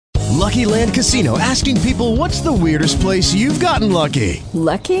Lucky Land Casino, asking people, what's the weirdest place you've gotten lucky?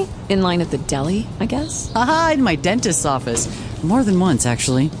 Lucky? In line at the deli, I guess? Aha, in my dentist's office. More than once,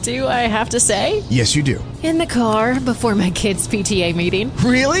 actually. Do I have to say? Yes, you do. In the car before my kids' PTA meeting.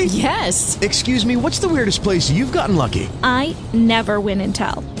 Really? Yes. Excuse me, what's the weirdest place you've gotten lucky? I never win and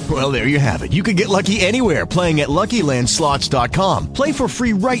tell. Well, there you have it. You can get lucky anywhere, playing at LuckyLandSlots.com. Play for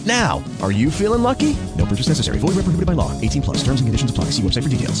free right now. Are you feeling lucky? No purchase necessary. Void where prohibited by law. 18 plus. Terms and conditions apply. See website for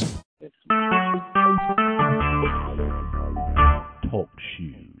details. Talk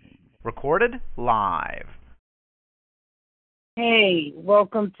shoes. Recorded live. Hey,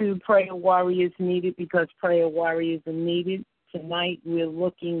 welcome to Prayer Warriors Needed, because prayer warriors are needed. Tonight we're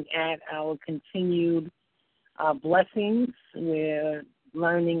looking at our continued blessings. We're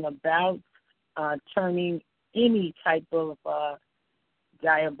learning about turning any type of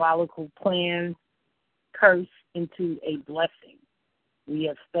diabolical plan, curse, into a blessing. We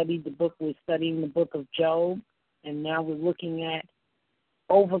have studied the book. We're studying the book of Job, and now we're looking at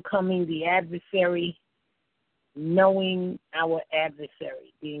overcoming the adversary, knowing our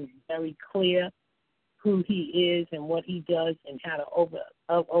adversary, being very clear who he is and what he does and how to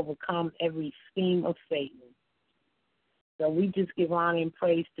overcome every scheme of Satan. So we just give honor and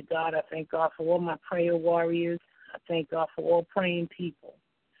praise to God. I thank God for all my prayer warriors. I thank God for all praying people.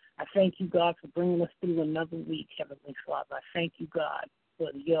 I thank you, God, for bringing us through another week, Heavenly Father. I thank you, God, for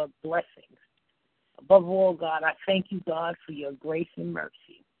your blessings. Above all, God, I thank you, God, for your grace and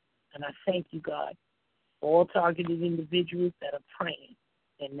mercy. And I thank you, God, for all targeted individuals that are praying,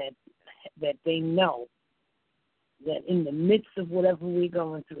 and that they know that in the midst of whatever we're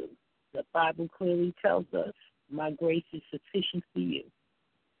going through, the Bible clearly tells us, my grace is sufficient for you.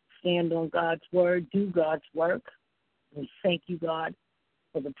 Stand on God's word, do God's work. We thank you, God,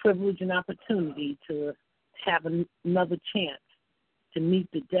 for the privilege and opportunity to have another chance to meet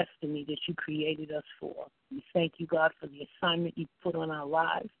the destiny that you created us for. We thank you, God, for the assignment you put on our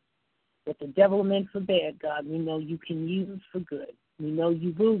lives. What the devil meant for bad, God, we know you can use for good. We know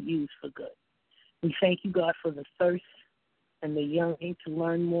you will use for good. We thank you, God, for the thirst and the yearning to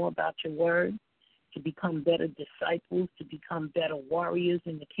learn more about your word, to become better disciples, to become better warriors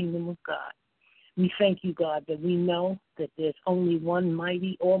in the kingdom of God. We thank you, God, that we know that there's only one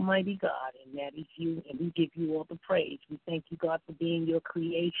mighty, almighty God, and that is you, and we give you all the praise. We thank you, God, for being your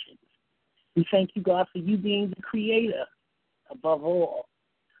creations. We thank you, God, for you being the creator above all,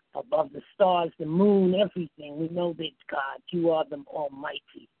 above the stars, the moon, everything. We know that, God, you are the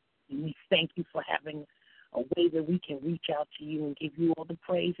Almighty, and we thank you for having a way that we can reach out to you and give you all the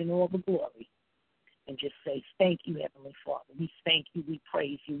praise and all the glory. And just say, thank you, Heavenly Father. We thank you, we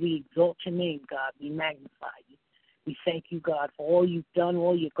praise you, we exalt your name, God, we magnify you. We thank you, God, for all you've done,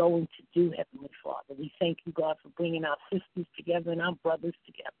 all you're going to do, Heavenly Father. We thank you, God, for bringing our sisters together and our brothers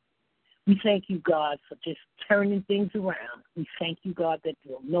together. We thank you, God, for just turning things around. We thank you, God, that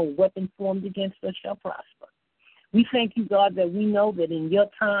no weapon formed against us shall prosper. We thank you, God, that we know that in your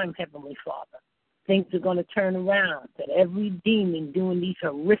time, Heavenly Father, things are going to turn around, that every demon doing these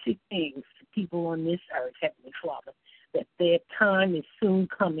horrific things to people on this earth, Heavenly Father, that their time is soon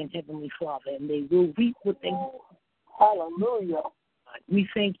coming, Heavenly Father, and they will reap what they sow. Hallelujah. We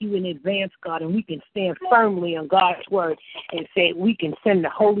thank you in advance, God, and we can stand firmly on God's word and say we can send the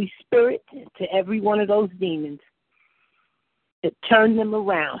Holy Spirit to every one of those demons to turn them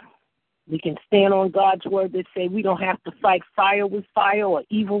around. We can stand on God's word that say we don't have to fight fire with fire or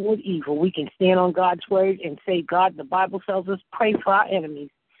evil with evil. We can stand on God's word and say, God, the Bible tells us pray for our enemies.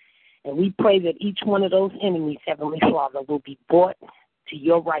 And we pray that each one of those enemies, Heavenly Father, will be brought to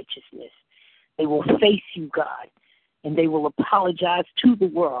your righteousness. They will face you, God, and they will apologize to the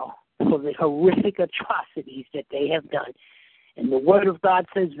world for the horrific atrocities that they have done. And the word of God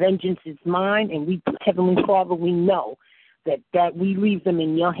says vengeance is mine, and we, Heavenly Father, we know that we leave them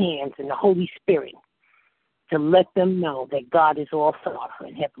in your hands and the Holy Spirit to let them know that God is all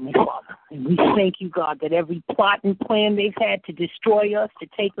sovereign, Heavenly Father. And we thank you, God, that every plot and plan they've had to destroy us, to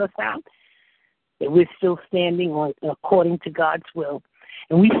take us out, that we're still standing on according to God's will.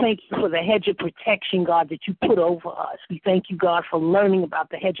 And we thank you for the hedge of protection, God, that you put over us. We thank you, God, for learning about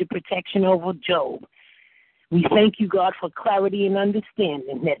the hedge of protection over Job. We thank you, God, for clarity and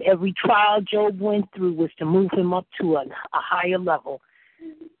understanding that every trial Job went through was to move him up to a higher level,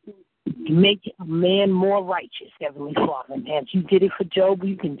 to make a man more righteous, Heavenly Father. And as you did it for Job,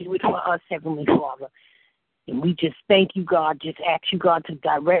 you can do it for us, Heavenly Father. And we just thank you, God, just ask you, God, to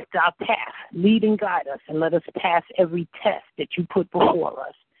direct our path, lead and guide us, and let us pass every test that you put before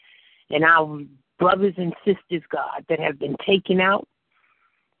us. And our brothers and sisters, God, that have been taken out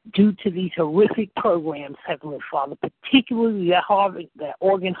due to these horrific programs, Heavenly Father, particularly the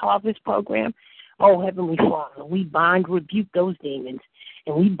organ harvest program. Oh, Heavenly Father, we bind, rebuke those demons.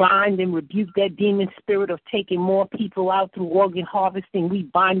 And we bind and rebuke that demon spirit of taking more people out through organ harvesting. We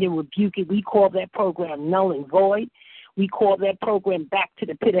bind and rebuke it. We call that program null and void. We call that program back to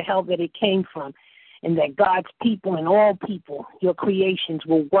the pit of hell that it came from. And that God's people and all people, your creations,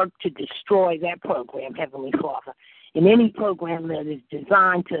 will work to destroy that program, Heavenly Father. And any program that is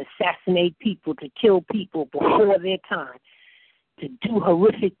designed to assassinate people, to kill people before their time, to do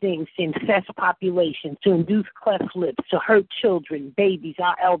horrific things, to infest populations, to induce cleft lips, to hurt children, babies,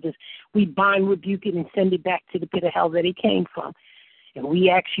 our elders, we bind, rebuke it, and send it back to the pit of hell that it came from. And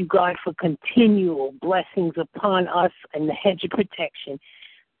we ask you, God, for continual blessings upon us and the hedge of protection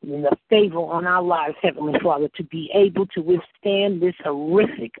and the favor on our lives, Heavenly Father, to be able to withstand this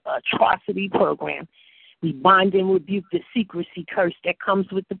horrific atrocity program. We bind and rebuke the secrecy curse that comes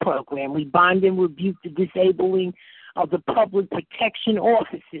with the program. We bind and rebuke the disabling of the public protection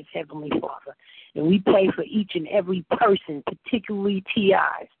offices, Heavenly Father. And we pray for each and every person, particularly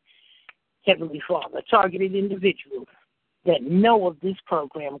TIs, Heavenly Father, targeted individuals that know of this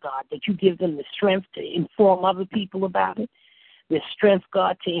program, God, that you give them the strength to inform other people about it, the strength,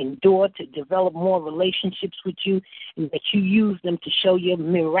 God, to endure, to develop more relationships with you, and that you use them to show your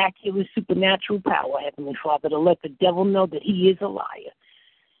miraculous supernatural power, Heavenly Father, to let the devil know that he is a liar.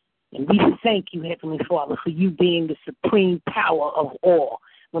 And we thank you, Heavenly Father, for you being the supreme power of all.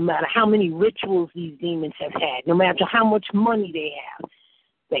 No matter how many rituals these demons have had, no matter how much money they have,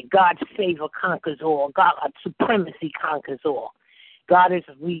 that God's favor conquers all. God's supremacy conquers all. God, as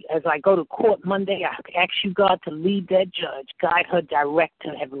I go to court Monday, I ask you, God, to lead that judge, guide her, direct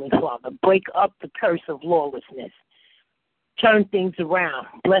her, Heavenly Father. Break up the curse of lawlessness. Turn things around.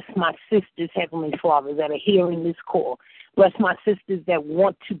 Bless my sisters, Heavenly Father, that are hearing this call. Bless my sisters that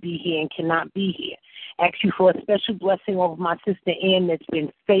want to be here and cannot be here. Ask you for a special blessing over my sister Ann that's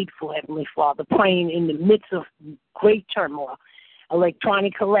been faithful, Heavenly Father, praying in the midst of great turmoil,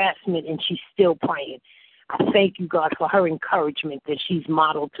 electronic harassment, and she's still praying. I thank you, God, for her encouragement that she's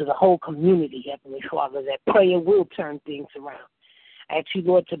modeled to the whole community, Heavenly Father, that prayer will turn things around. I ask you,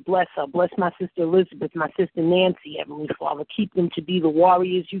 Lord, to bless her. Bless my sister Elizabeth, my sister Nancy, Heavenly Father. Keep them to be the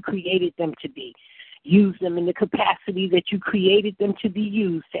warriors you created them to be. Use them in the capacity that you created them to be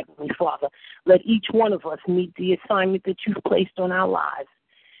used, Heavenly Father. Let each one of us meet the assignment that you've placed on our lives.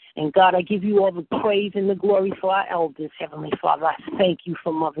 And, God, I give you all the praise and the glory for our elders, Heavenly Father. I thank you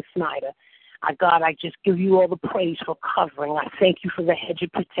for Mother Snyder. God, I just give you all the praise for covering. I thank you for the hedge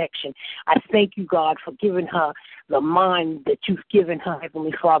of protection. I thank you, God, for giving her the mind that you've given her,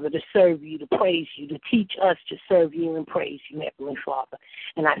 Heavenly Father, to serve you, to praise you, to teach us to serve you and praise you, Heavenly Father.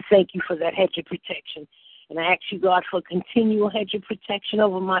 And I thank you for that hedge of protection. And I ask you, God, for continual hedge of protection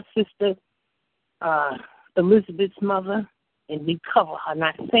over my sister Elizabeth's mother, and we cover her. And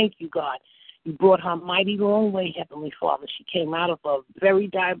I thank you, God. You brought her a mighty long way, Heavenly Father. She came out of a very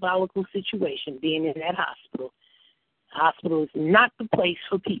diabolical situation being in that hospital. The hospital is not the place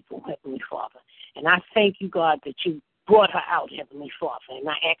for people, Heavenly Father. And I thank you, God, that you brought her out, Heavenly Father. And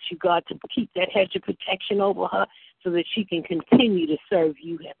I ask you, God, to keep that hedge of protection over her so that she can continue to serve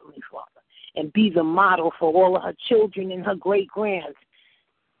you, Heavenly Father, and be the model for all of her children and her great-grands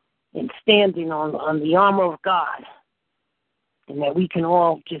and standing on the armor of God. And that we can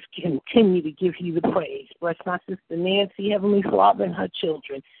all just continue to give you the praise. Bless my sister Nancy, Heavenly Father, and her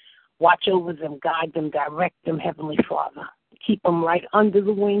children. Watch over them, guide them, direct them, Heavenly Father. Keep them right under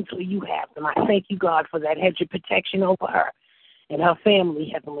the wings where you have them. I thank you, God, for that hedge of protection over her and her family,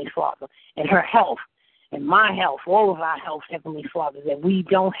 Heavenly Father, and her health and my health, all of our health, Heavenly Father, that we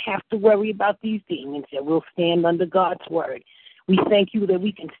don't have to worry about these demons, that we'll stand under God's word. We thank you that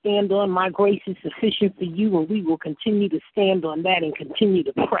we can stand on my grace is sufficient for you, and we will continue to stand on that and continue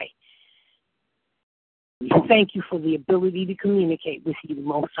to pray. We thank you for the ability to communicate with you, the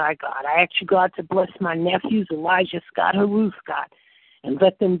Most High God. I ask you, God, to bless my nephews, Elijah Scott, Haru Scott, and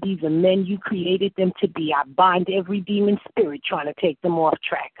let them be the men you created them to be. I bind every demon spirit trying to take them off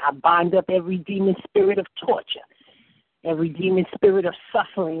track. I bind up every demon spirit of torture, every demon spirit of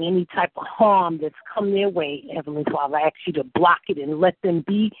suffering, any type of harm that's come their way, Heavenly Father. I ask you to block it and let them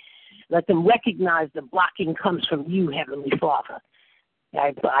recognize the blocking comes from you, Heavenly Father.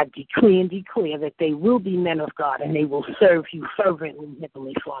 I decree and declare that they will be men of God and they will serve you fervently,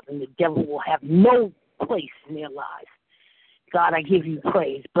 Heavenly Father, and the devil will have no place in their lives. God, I give you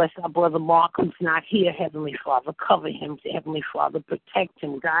praise. Bless our brother Mark, who's not here, Heavenly Father. Cover him, Heavenly Father. Protect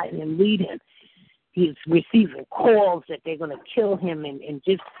him, guide him, lead him. He's receiving calls that they're going to kill him and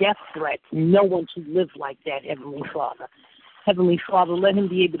just death threats. No one should live like that, Heavenly Father. Heavenly Father, let him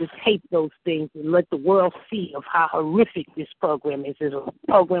be able to tape those things and let the world see of how horrific this program is. It's a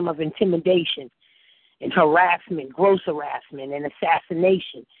program of intimidation and harassment, gross harassment, and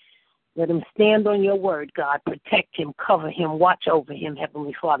assassination. Let him stand on your word, God. Protect him, cover him, watch over him,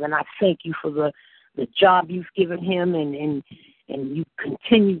 Heavenly Father. And I thank you for the job you've given him, and you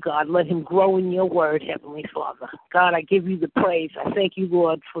continue, God. Let him grow in your word, Heavenly Father. God, I give you the praise. I thank you,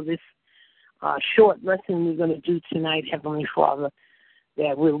 Lord, for this short lesson we're going to do tonight, Heavenly Father,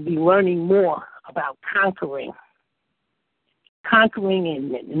 that we'll be learning more about conquering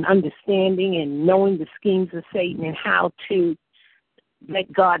and understanding and knowing the schemes of Satan and how to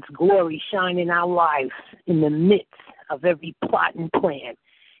let God's glory shine in our lives in the midst of every plot and plan.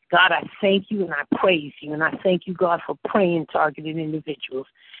 God, I thank you and I praise you, and I thank you, God, for praying targeted individuals.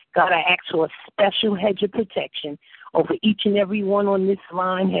 God, I ask for a special hedge of protection over each and every one on this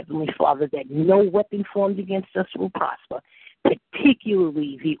line, Heavenly Father, that no weapon formed against us will prosper,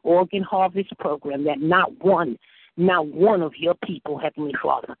 particularly the Organ Harvest Program, that not one of your people, Heavenly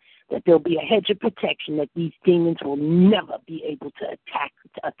Father, that there'll be a hedge of protection, that these demons will never be able to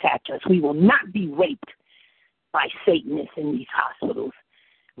attach us. We will not be raped by Satanists in these hospitals,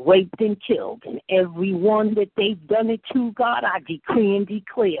 raped and killed. And every one that they've done it to, God, I decree and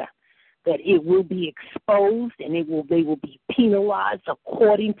declare that it will be exposed and they will be penalized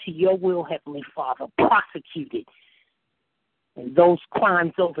according to your will, Heavenly Father, prosecuted. And those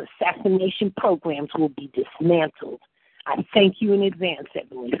crimes, those assassination programs will be dismantled. I thank you in advance,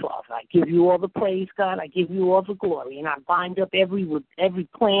 Heavenly Father. I give you all the praise, God. I give you all the glory. And I bind up every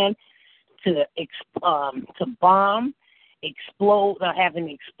plan to bomb, explode, having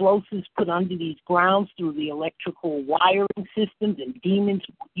explosives put under these grounds through the electrical wiring systems, and demons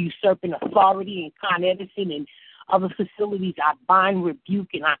usurping authority in Con Edison and other facilities. I bind, rebuke,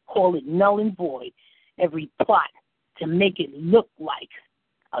 and I call it null and void, every plot to make it look like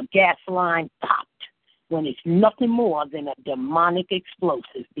a gas line popped when it's nothing more than a demonic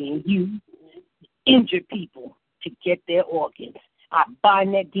explosive being used to injure people to get their organs. I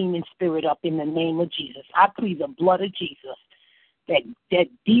bind that demon spirit up in the name of Jesus. I plead the blood of Jesus that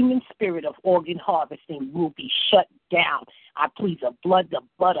demon spirit of organ harvesting will be shut down. I plead the blood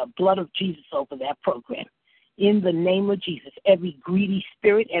of Jesus over that program. In the name of Jesus, every greedy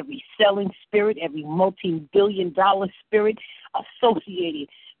spirit, every selling spirit, every multi-billion-dollar spirit associated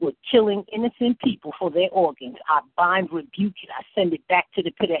with killing innocent people for their organs, I bind, rebuke it, I send it back to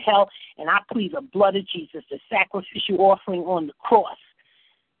the pit of hell, and I plead the blood of Jesus, the sacrificial offering on the cross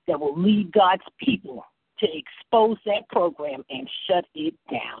that will lead God's people to expose that program and shut it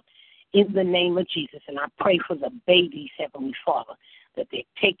down. In the name of Jesus, and I pray for the babies, Heavenly Father, that they're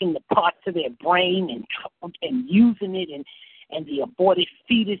taking the parts of their brain and using it, and the aborted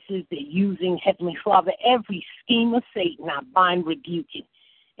fetuses they're using, Heavenly Father, every scheme of Satan, I bind, rebuke it,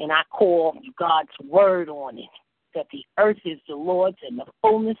 and I call God's word on it, that the earth is the Lord's and the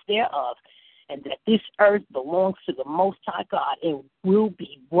fullness thereof, and that this earth belongs to the Most High God and will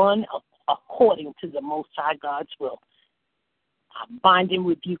be run according to the Most High God's will. I bind and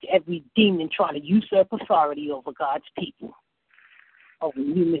rebuke every demon trying to usurp authority over God's people, over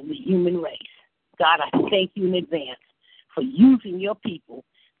the human race. God, I thank you in advance for using your people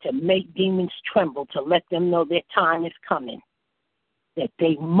to make demons tremble, to let them know their time is coming, that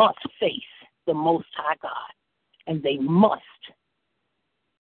they must face the Most High God, and they must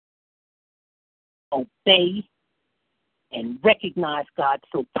obey and recognize God's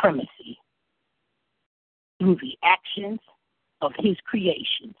supremacy through the actions of his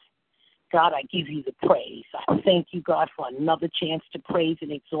creations. God, I give you the praise. I thank you, God, for another chance to praise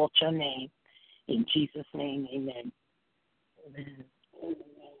and exalt your name. In Jesus' name, amen.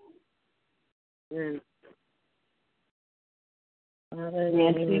 Amen. Father, in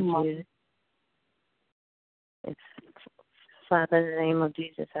the name of Jesus. Father, in the name of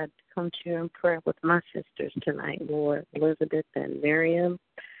Jesus, I come to you in prayer with my sisters tonight, Lord, Elizabeth and Miriam.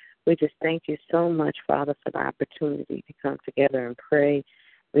 We just thank you so much, Father, for the opportunity to come together and pray.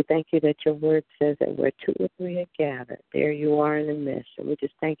 We thank you that your word says that where two or three are gathered, there you are in the midst. And we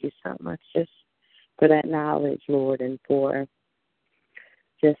just thank you so much just for that knowledge, Lord, and for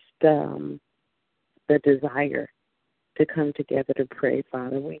just the desire to come together to pray,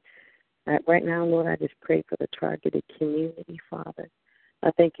 Father. Right now, Lord, I just pray for the targeted community, Father.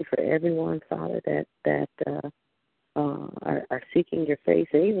 I thank you for everyone, Father, that are seeking your face,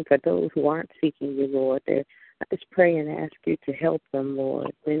 and even for those who aren't seeking you, Lord. I just pray and ask you to help them,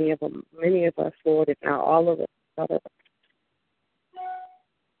 Lord. Many of us, Lord, if not all of us, Father.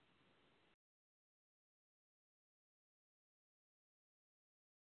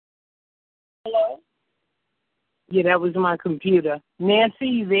 Hello? Yeah, that was my computer. Nancy,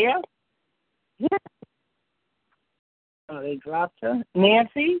 you there? Yeah. Oh, they dropped her.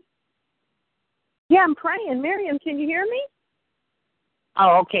 Nancy? Yeah, I'm praying. Miriam, can you hear me?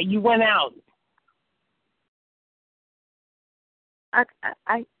 Oh, okay. You went out. I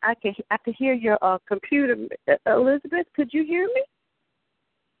could hear your computer. Elizabeth, could you hear me?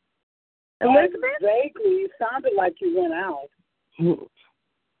 Elizabeth? Vaguely sounded like you went out.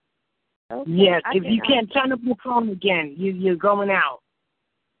 Okay, Yes, if you can't turn up your phone again, you're going out.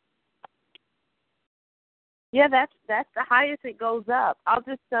 Yeah, that's the highest it goes up. I'll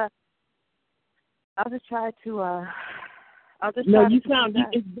just try to. I'll just. No, try you to sound.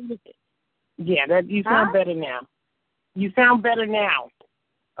 Yeah, you Huh? sound better now. You sound better now.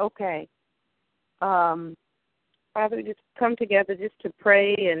 Okay. Father, we just come together just to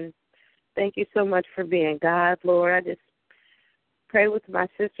pray, and thank you so much for being God, Lord. I just pray with my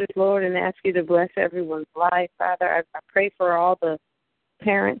sisters, Lord, and ask you to bless everyone's life, Father. I pray for all the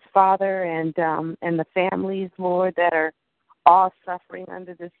parents, Father, and the families, Lord, that are all suffering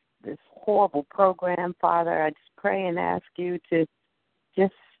under this horrible program, Father. I just pray and ask you to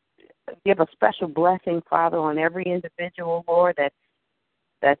just give a special blessing, Father, on every individual, Lord,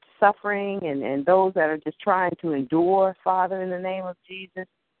 that's suffering and those that are just trying to endure, Father, in the name of Jesus.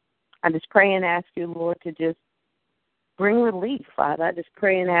 I just pray and ask you, Lord, to just bring relief, Father. I just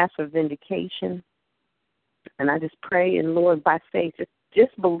pray and ask for vindication. And I just pray, and Lord, by faith,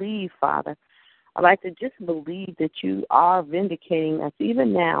 just believe, Father. I like to just believe that you are vindicating us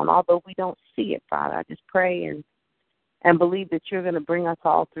even now. And although we don't see it, Father, I just pray and believe that you're going to bring us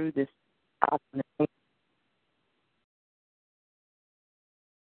all through this.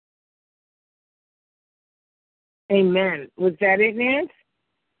 Amen. Was that it, Nancy?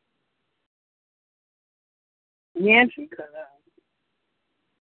 Nancy?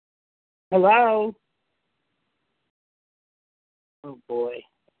 Hello? Oh, boy.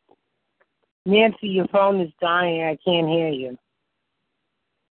 Nancy, your phone is dying. I can't hear you.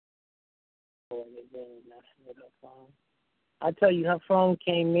 I tell you, her phone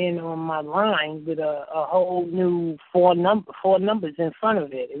came in on my line with a whole new four numbers in front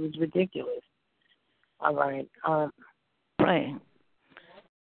of it. It was ridiculous. All right. Pray.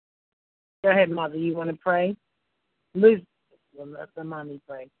 Go ahead, Mother. You want to pray? Liz, well, let Mommy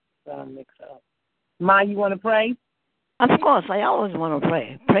pray. So I don't mix up. Ma, you want to pray? Of course, I always want to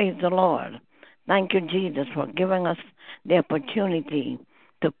pray. Praise the Lord. Thank you, Jesus, for giving us the opportunity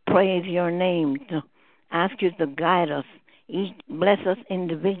to praise your name, to ask you to guide us. Each bless us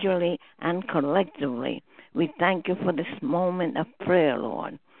individually and collectively. We thank you for this moment of prayer,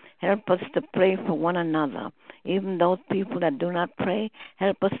 Lord. Help us to pray for one another. Even those people that do not pray,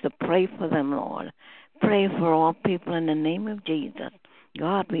 help us to pray for them, Lord. Pray for all people in the name of Jesus.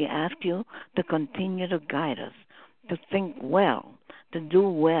 God, we ask you to continue to guide us, to think well, to do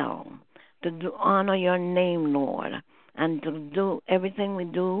well, to honor your name, Lord, and to do everything we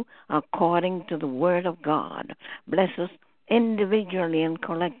do according to the word of God. Bless us individually and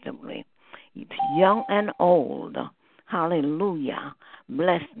collectively, young and old. Hallelujah.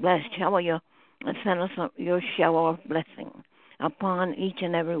 Bless. Send us your shower of blessing upon each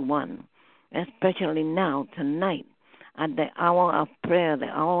and every one, especially now, tonight, at the hour of prayer, the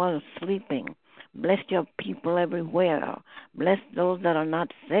hour of sleeping. Bless your people everywhere. Bless those that are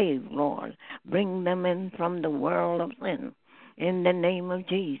not saved, Lord. Bring them in from the world of sin. In the name of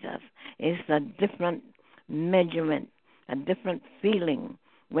Jesus. It's a different measurement, a different feeling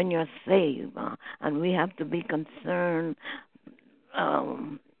when you're saved. And we have to be concerned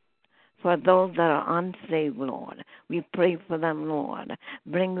for those that are unsaved, Lord. We pray for them, Lord.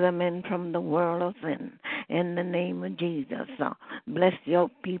 Bring them in from the world of sin. In the name of Jesus. Bless your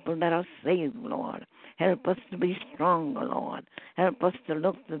people that are saved, Lord. Help us to be stronger, Lord. Help us to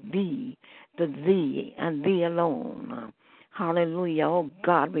look to thee, and thee alone. Hallelujah. Oh,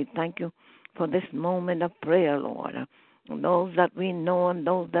 God, we thank you for this moment of prayer, Lord. Those that we know and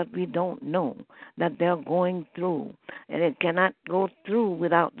those that we don't know, that they're going through. And it cannot go through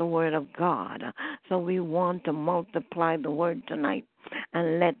without the word of God. So we want to multiply the word tonight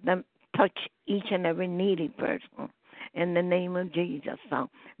and let them touch each and every needy person. In the name of Jesus. So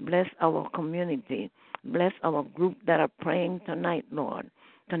bless our community. Bless our group that are praying tonight, Lord.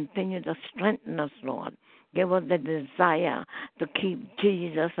 Continue to strengthen us, Lord. Give us the desire to keep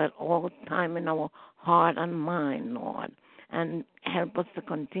Jesus at all time in our heart and mind, Lord. And help us to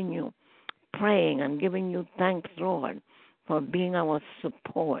continue praying and giving you thanks, Lord, for being our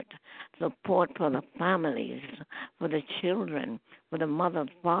support for the families, for the children, for the mothers,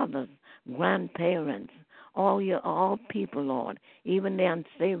 fathers, grandparents, all people, Lord, even the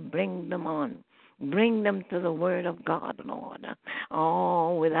unsaved, bring them on. Bring them to the Word of God, Lord.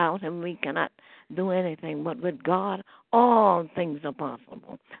 Oh, without Him we cannot do anything, but with God all things are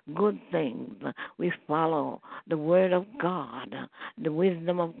possible. Good things. We follow the Word of God, the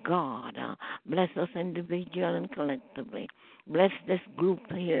wisdom of God. Bless us individually and collectively. Bless this group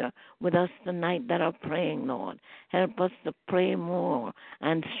here with us tonight that are praying, Lord. Help us to pray more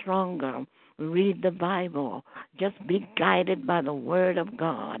and stronger. Read the Bible. Just be guided by the Word of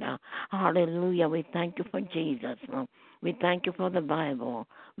God. Hallelujah. We thank you for Jesus. We thank you for the Bible.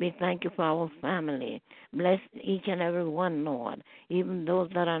 We thank you for our family. Bless each and every one, Lord, even those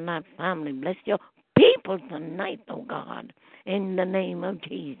that are not family. Bless your people tonight, oh God, in the name of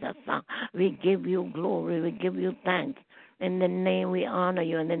Jesus. We give you glory. We give you thanks. In the name we honor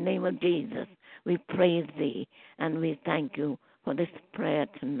you. In the name of Jesus, we praise thee, and we thank you for this prayer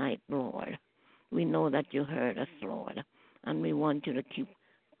tonight, Lord. We know that you heard us, Lord, and we want you to keep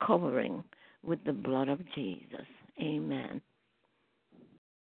covering with the blood of Jesus. Amen.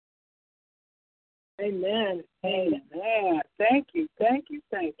 Amen. Amen. Thank you. Thank you.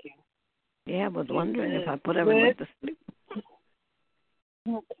 Thank you. Yeah, I was wondering if I put everyone to sleep.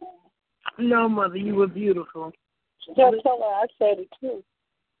 Okay. No, Mother, you were beautiful. Just tell her I said it too.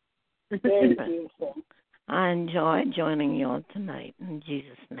 Very beautiful. I enjoy joining you all tonight in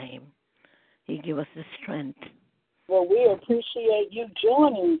Jesus' name. He give us the strength. Well, we appreciate you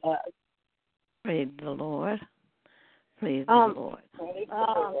joining us. Praise the Lord. Praise the Lord.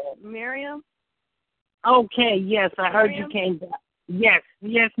 Miriam? Okay, yes, I heard you came back. Yes,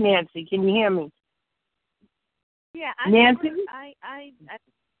 Nancy, can you hear me? Yeah, Nancy?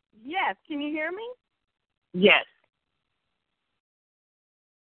 Yes, can you hear me? Yes.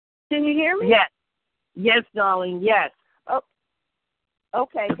 Can you hear me? Yes. Yes, darling, yes. Oh,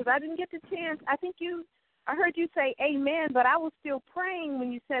 okay, because I didn't get the chance. I heard you say amen, but I was still praying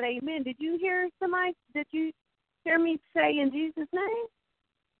when you said amen. Did you hear me say in Jesus' name?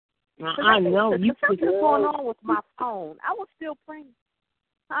 I know. Something's going on with my phone. I was still praying.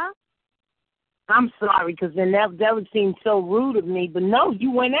 Huh? I'm sorry, because then that would seem so rude of me. But no,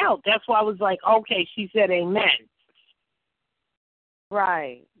 you went out. That's why I was like, okay, she said amen.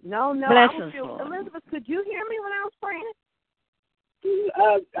 Right. No. Bless I was us, still, Lord. Elizabeth, could you hear me when I was praying?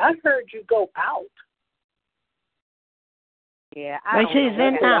 I heard you go out. Yeah, she's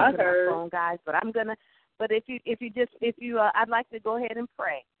in now. I heard. Phone, guys, but I'm gonna. But if you, I'd like to go ahead and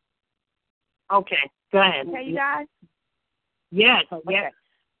pray. Okay, go ahead. Okay, you guys. Yes. Okay. Yes.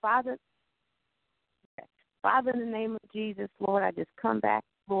 Father, in the name of Jesus, Lord, I just come back,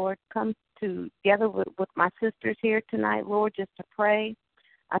 Lord, come together with my sisters here tonight, Lord, just to pray.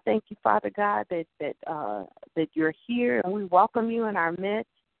 I thank you, Father God, that you're here and we welcome you in our midst.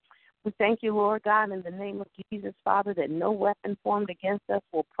 We thank you, Lord God, in the name of Jesus, Father, that no weapon formed against us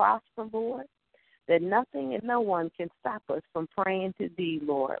will prosper, Lord, that nothing and no one can stop us from praying to thee,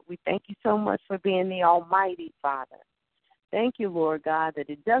 Lord. We thank you so much for being the Almighty, Father. Thank you, Lord God, that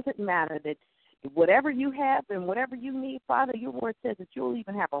it doesn't matter that whatever you have and whatever you need, Father, your word says that you'll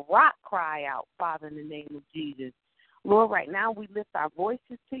even have a rock cry out, Father, in the name of Jesus. Lord, right now we lift our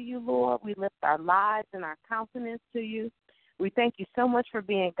voices to you, Lord. We lift our lives and our countenance to you. We thank you so much for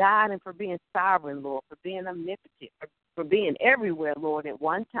being God and for being sovereign, Lord, for being omnipotent, for being everywhere, Lord, at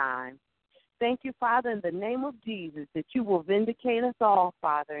one time. Thank you, Father, in the name of Jesus, that you will vindicate us all,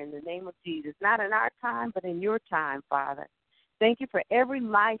 Father, in the name of Jesus, not in our time, but in your time, Father. Thank you for every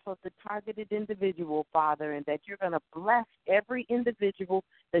life of the targeted individual, Father, and that you're going to bless every individual,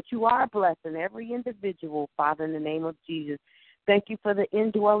 that you are blessing every individual, Father, in the name of Jesus. Thank you for the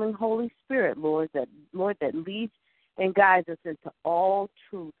indwelling Holy Spirit, Lord, that leads and guides us into all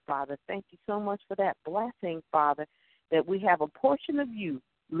truth, Father. Thank you so much for that blessing, Father, that we have a portion of you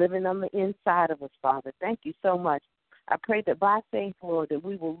living on the inside of us, Father. Thank you so much. I pray that by faith, Lord, that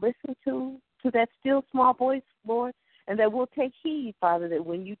we will listen to that still small voice, Lord, and that we'll take heed, Father, that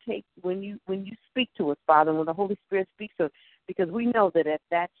when you speak to us, Father, when the Holy Spirit speaks to us, because we know that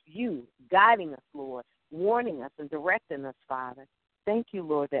that's you guiding us, Lord, warning us and directing us, Father. Thank you,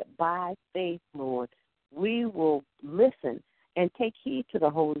 Lord, that by faith, Lord, we will listen and take heed to the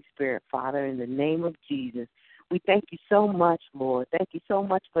Holy Spirit, Father, in the name of Jesus. We thank you so much, Lord. Thank you so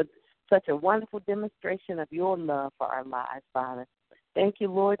much for such a wonderful demonstration of your love for our lives, Father. Thank you,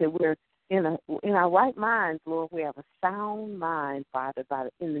 Lord, that we're in our right minds, Lord. We have a sound mind, Father,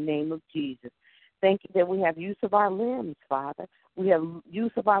 in the name of Jesus. Thank you that we have use of our limbs, Father. We have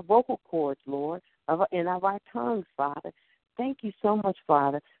use of our vocal cords, Lord, and of our tongues, Father. Thank you so much,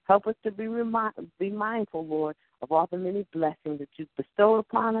 Father. Help us to be mindful, Lord, of all the many blessings that you've bestowed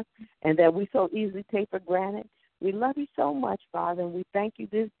upon us and that we so easily take for granted. We love you so much, Father, and we thank you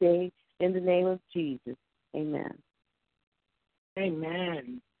this day In the name of Jesus, amen.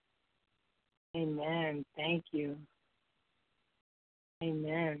 Amen. Amen. Thank you.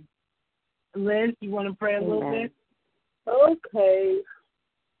 Amen. Liz, you want to pray a little bit? Okay.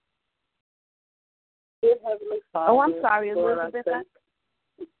 Dear Heavenly Father. Oh, I'm sorry, Elizabeth.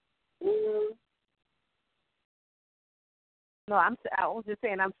 No, I was just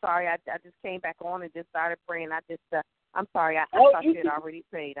saying I'm sorry. I just came back on and just started praying. I'm sorry. I thought you had already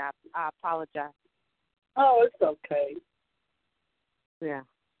prayed. I apologize. Oh, it's okay. Yeah.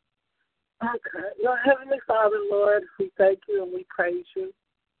 Okay. Lord, Heavenly Father, Lord, we thank you and we praise you.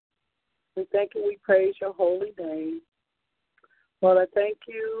 We thank you and we praise your holy name. Lord, I thank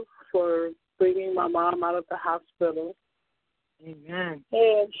you for bringing my mom out of the hospital. Amen.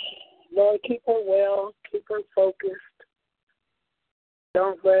 And, Lord, keep her well, keep her focused.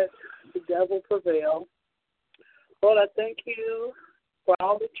 Don't let the devil prevail. Lord, I thank you for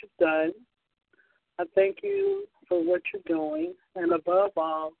all that you've done. I thank you for what you're doing. And above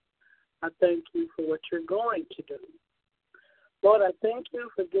all, I thank you for what you're going to do. Lord, I thank you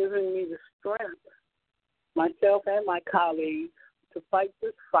for giving me the strength, myself and my colleagues, to fight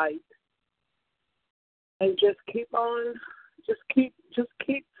this fight. And just keep fighting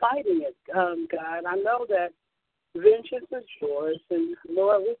it, God. I know that vengeance is yours, and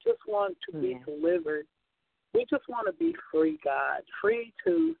Lord, we just want to be delivered. We just want to be free, God, free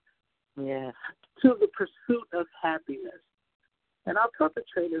to the pursuit of happiness. And our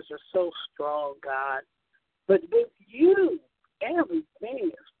perpetrators are so strong, God. But with you,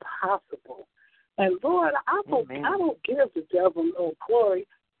 everything is possible. And Lord, I don't give the devil no glory.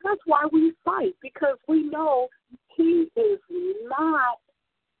 That's why we fight, because we know he is not.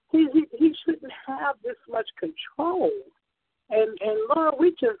 He shouldn't have this much control. And Lord,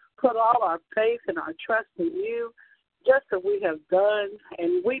 we just put all our faith and our trust in you, just as we have done,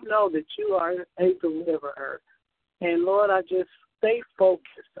 and we know that you are a deliverer. And Lord, I just stay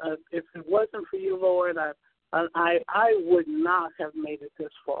focused. If it wasn't for you, Lord, I would not have made it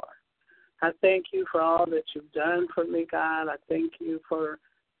this far. I thank you for all that you've done for me, God. I thank you for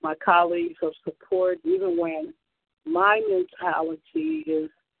my colleagues of support, even when my mentality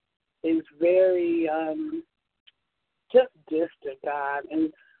is very just distant, God.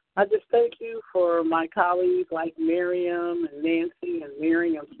 And I just thank you for my colleagues like Miriam and Nancy and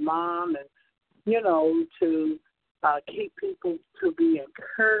Miriam's mom, and, to keep people to be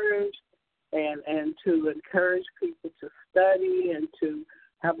encouraged and to encourage people to study and to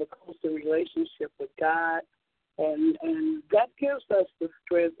have a closer relationship with God. And that gives us the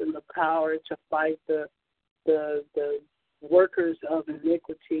strength and the power to fight the workers of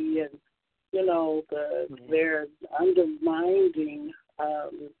iniquity and, their undermining,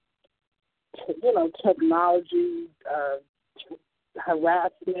 technology,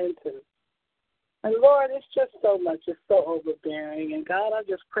 harassment. And Lord, it's just so much. It's so overbearing. And God, I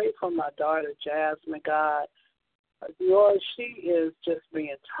just pray for my daughter, Jasmine, God. Lord, she is just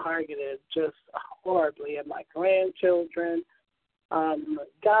being targeted just horribly, and my grandchildren.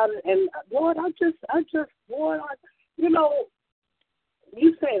 God, and Lord, Lord,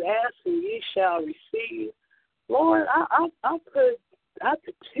 you said, ask and ye shall receive. Lord, I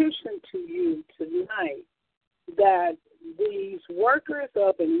petition to you tonight that these workers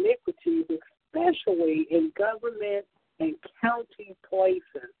of iniquities, especially in government and county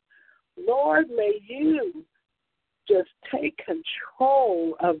places, Lord, may you just take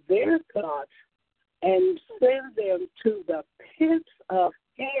control of their thoughts and send them to the pits of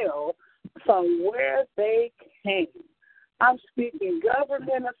hell from where they came. I'm speaking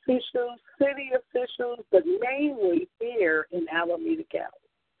government officials, city officials, but mainly here in Alameda County.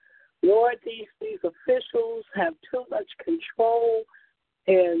 Lord, these officials have too much control,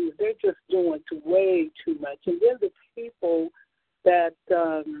 and they're just doing way too much. And then the people that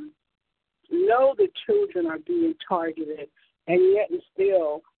know the children are being targeted, and yet and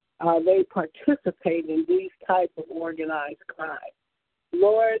still they participate in these type of organized crime.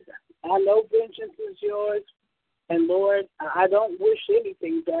 Lord, I know vengeance is yours, and Lord, I don't wish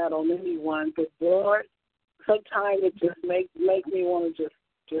anything bad on anyone, but Lord, sometimes it just make me want to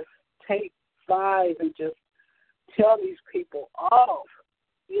just take 5 and just tell these people off,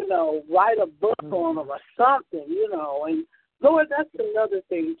 write a book on them or something, and Lord, that's another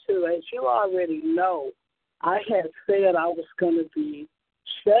thing, too. As you already know, I had said I was going to be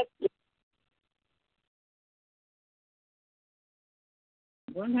shut down.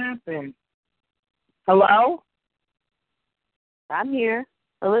 What happened? Hello? I'm here.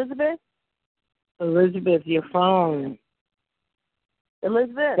 Elizabeth? Elizabeth, your phone.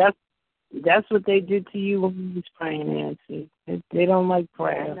 Elizabeth? That's what they did to you when you was praying, Nancy. They don't like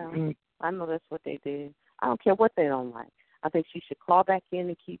prayer. I know that's what they did. I don't care what they don't like. I think she should call back in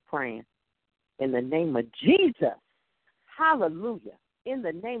and keep praying. In the name of Jesus. Hallelujah. In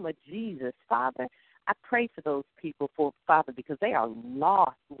the name of Jesus, Father, I pray for those people, for Father, because they are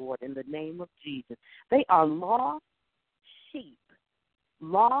lost, Lord, in the name of Jesus. They are lost sheep,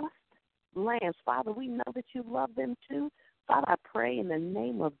 lost lambs. Father, we know that you love them too. Father, I pray in the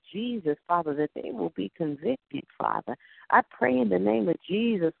name of Jesus, Father, that they will be convicted, Father. I pray in the name of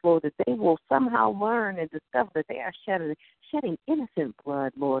Jesus, Lord, that they will somehow learn and discover that they are shedding innocent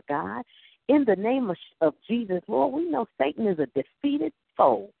blood, Lord God. In the name of Jesus, Lord, we know Satan is a defeated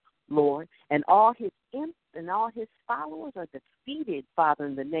foe, Lord, and all his imps and all his followers are defeated, Father,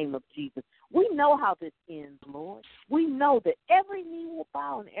 in the name of Jesus. We know how this ends, Lord. We know that every knee will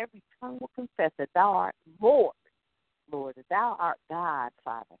bow and every tongue will confess that thou art Lord, that thou art God,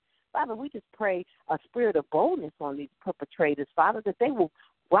 Father. Father, we just pray a spirit of boldness on these perpetrators, Father, that they will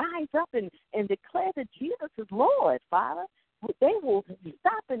rise up and declare that Jesus is Lord, Father. They will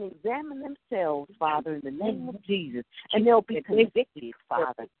stop and examine themselves, Father, in the name of Jesus, and they'll be convicted,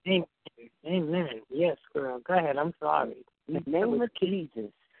 Father. Amen. Yes, girl. Go ahead. I'm sorry. In the name of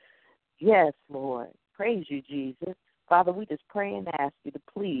Jesus. Yes, Lord. Praise you, Jesus. Father, we just pray and ask you to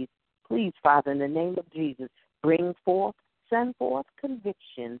please, Father, in the name of Jesus, send forth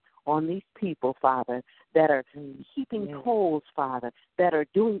conviction on these people, Father, that are heaping coals, Father, that are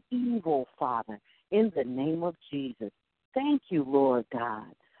doing evil, Father, in the name of Jesus. Thank you, Lord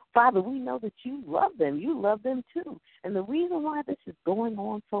God. Father, we know that you love them. You love them too. And the reason why this is going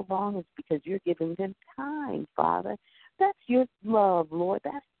on so long is because you're giving them time, Father. That's your love, Lord.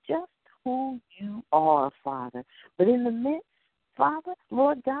 That's just who you are, Father. But in the midst, Father,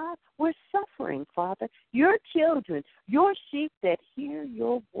 Lord God, we're suffering, Father. Your children, your sheep that hear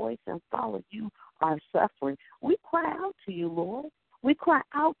your voice and follow you are suffering. We cry out to you, Lord. We cry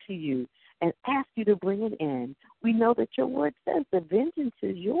out to you and ask you to bring it in. We know that your word says the vengeance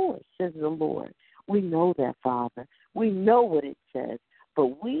is yours, says the Lord. We know that, Father. We know what it says.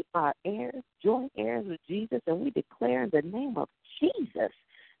 But we are heirs, joint heirs with Jesus, and we declare in the name of Jesus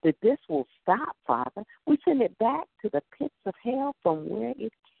that this will stop, Father. We send it back to the pits of hell from where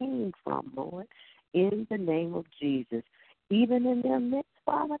it came from, Lord, in the name of Jesus. Even in their midst,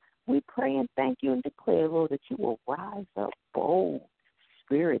 Father, we pray and thank you and declare, Lord, that you will rise up bold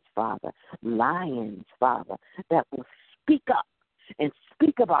spirits, Father, lions, Father, that will speak up and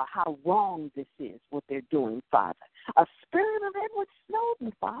speak about how wrong this is, what they're doing, Father. A spirit of Edward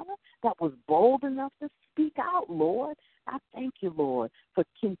Snowden, Father, that was bold enough to speak out, Lord. I thank you, Lord, for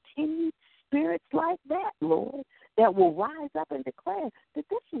continued spirits like that, Lord, that will rise up and declare that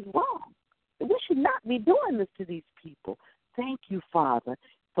this is wrong, that we should not be doing this to these people. Thank you, Father,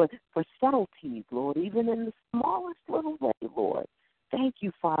 for subtleties, Lord, even in the smallest little way, Lord. Thank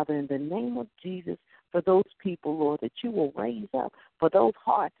you, Father, in the name of Jesus, for those people, Lord, that you will raise up, for those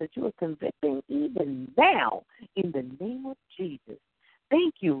hearts that you are convicting even now, in the name of Jesus.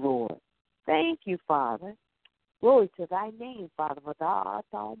 Thank you, Lord. Thank you, Father. Glory to thy name, Father, for thou art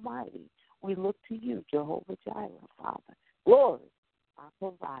almighty. We look to you, Jehovah Jireh, Father. Glory, our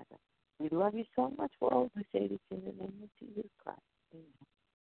provider. We love you so much, Lord. We say this in the name of Jesus Christ.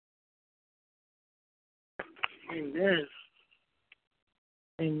 Amen. Amen.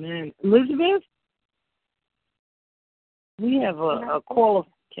 Amen. Elizabeth? We have a call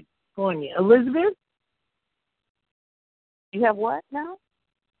from California. Elizabeth? You have what now?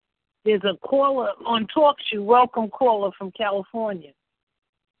 There's a caller on TalkShoe, welcome caller from California.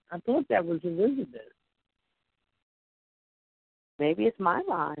 I thought that was Elizabeth. Maybe it's my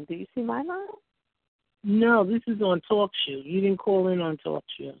line. Do you see my line? No, this is on TalkShoe. You didn't call in on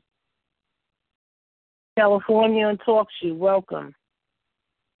TalkShoe. California on TalkShoe, welcome.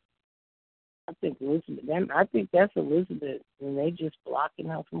 I think that's Elizabeth, and they just blocking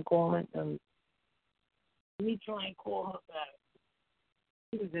her from calling. Let me try and call her back.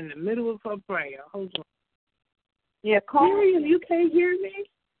 She was in the middle of her prayer. Hold on. Yeah, call her. You can't hear me?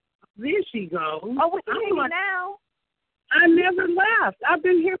 There she goes. Oh, we can hear you now. I never left. I've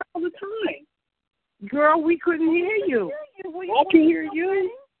been here all the time. Girl, we couldn't hear you. I can hear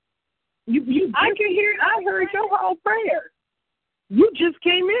you. I can hear. I heard your whole prayer. You just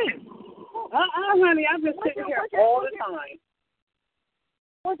came in. Honey, I've been sitting here all the time.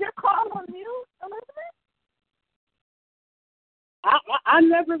 Was your call on mute, Elizabeth? I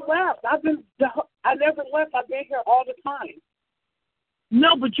never left. I never left. I've been here all the time.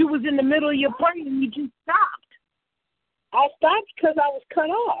 No, but you was in the middle of your prayer and you just stopped. I stopped because I was cut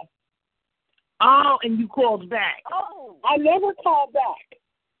off. Oh, and you called back. Oh. I never called back.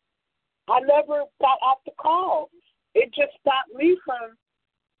 I never got off the call. It just stopped me from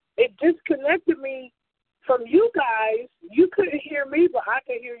it disconnected me from you guys. You couldn't hear me, but I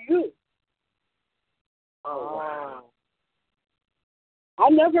could hear you. Oh, wow. I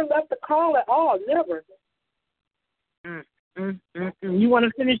never left the call at all, never. You want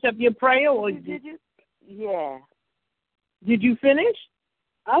to finish up your prayer, or Did you? Yeah. did you finish?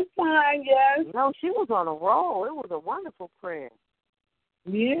 I'm fine, yes. No, she was on a roll. It was a wonderful prayer.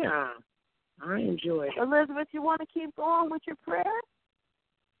 Yeah, I enjoyed it. Elizabeth, you want to keep going with your prayer?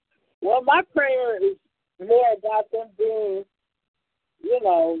 Well, my prayer is more about them being,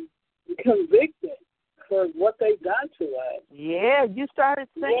 convicted for what they've done to us. Yeah, you started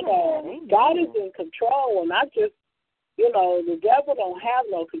saying that. God is in control, and I just, the devil don't have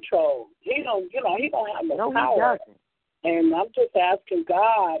no control. He don't have no power. He doesn't. And I'm just asking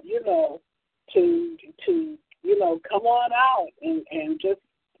God, to come on out and just,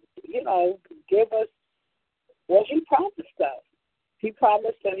 give us what He promised us. He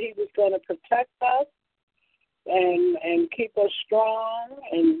promised that He was going to protect us and keep us strong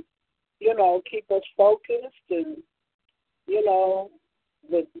and, keep us focused. And,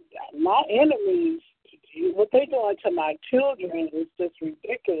 my enemies, what they're doing to my children is just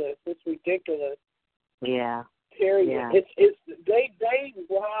ridiculous. It's ridiculous. Yeah. Period. Yeah. They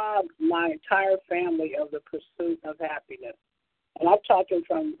robbed my entire family of the pursuit of happiness. And I'm talking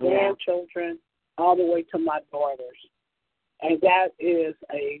from grandchildren all the way to my daughters. And that is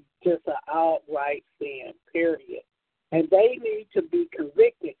just an outright sin, period. And they need to be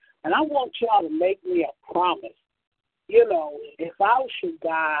convicted. And I want y'all to make me a promise. If I should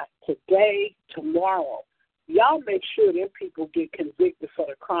die today, tomorrow, y'all make sure them people get convicted for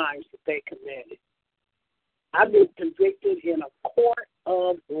the crimes that they committed. I've been convicted in a court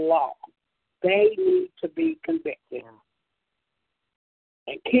of law. They need to be convicted.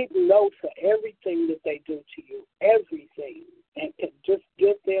 And keep notes of everything that they do to you, everything, and just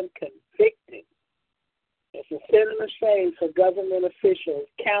get them convicted. It's a sin and a shame for government officials,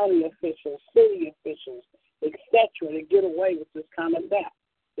 county officials, city officials, etc., to get away with this kind of mess.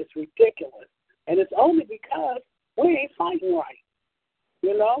 It's ridiculous. And it's only because we ain't fighting right,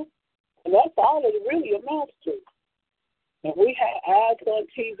 And that's all it really amounts to. If we had ads on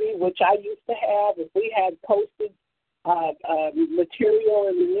TV, which I used to have, if we had posted material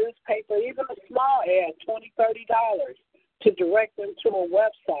in the newspaper, even a small ad, $20, $30, to direct them to a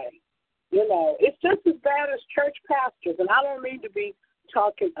website, it's just as bad as church pastors. And I don't mean to be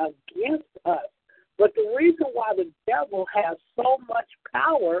talking against us, but the reason why the devil has so much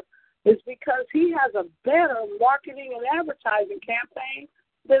power is because he has a better marketing and advertising campaign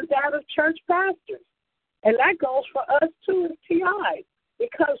than that of church pastors. And that goes for us, too, as TI,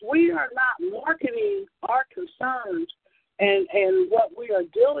 because we are not marketing our concerns and what we are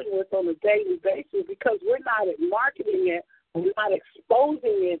dealing with on a daily basis, because we're not marketing it, we're not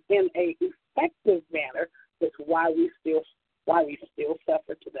exposing it in an effective manner. That's why we still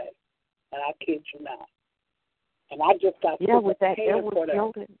suffer today. And I kid you not. And I just got with that Edward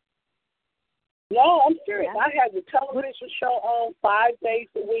Snowden. No, I'm serious. I had the television show on 5 days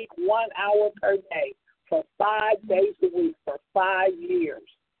a week, 1 hour per day, for 5 days a week for 5 years.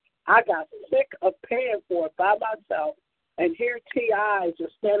 I got sick of paying for it by myself, and here TIs are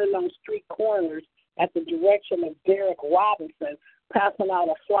standing on street corners at the direction of Derek Robinson, passing out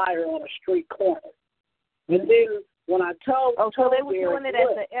a flyer on a street corner. And then when I told so they were Derek, doing it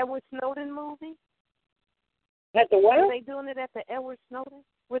at the Edward Snowden movie? At the what? Were they doing it at the Edward Snowden?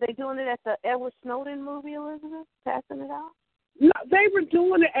 Were they doing it at the Edward Snowden movie, Elizabeth? Passing it out? No, they were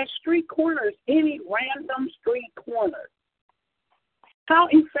doing it at street corners, any random street corner. How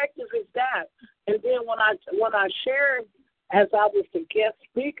effective is that? And then when I shared, as I was the guest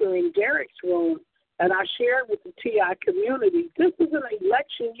speaker in Derek's room, and I shared with the TI community, this is an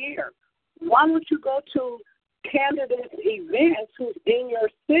election year. Why don't you go to candidates' events who's in your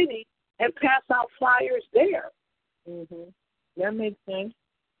city and pass out flyers there? Mm-hmm. That makes sense.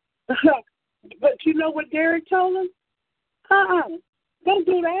 But you know what Derek told him? Don't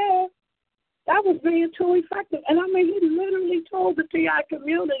do that. That was being too effective. And I mean, he literally told the TI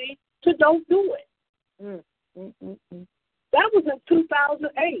community to don't do it. That was in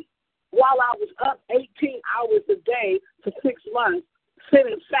 2008, while I was up 18 hours a day for 6 months,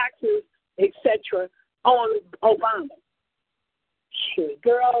 sending faxes, etc., on Obama. Shit,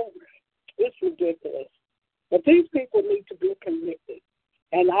 girl, it's ridiculous. But these people need to be convicted.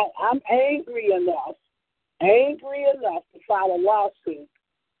 And I'm angry enough to file a lawsuit.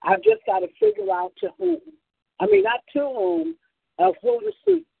 I've just got to figure out to whom. I mean, not to whom, of who to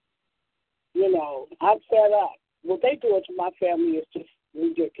sue. I'm fed up. What they do to my family is just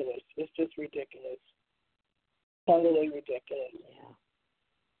ridiculous. It's just ridiculous. Totally ridiculous.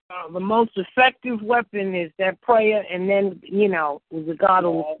 Yeah. The most effective weapon is that prayer, and then, the God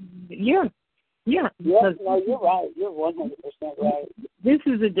will, yeah. Yeah, no, you're right. You're 100% right. This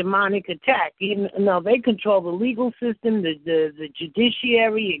is a demonic attack. They control the legal system, the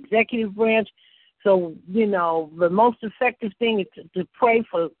judiciary, executive branch. So, the most effective thing is to pray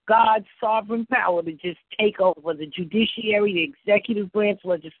for God's sovereign power to just take over the judiciary, the executive branch,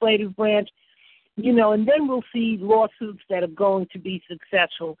 legislative branch, and then we'll see lawsuits that are going to be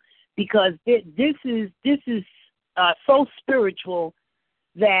successful, because this is so spiritual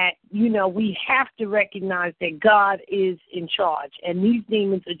that, we have to recognize that God is in charge. And these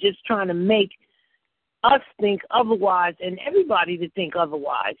demons are just trying to make us think otherwise and everybody to think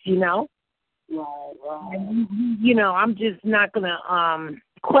otherwise, Right. And, I'm just not going to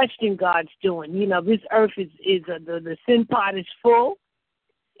question God's doing. This earth is the sin pot is full,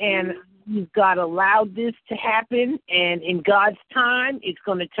 and He's God allowed this to happen, and in God's time, it's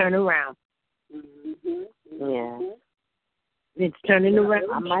going to turn around. Mm-hmm. Yeah. It's turning around.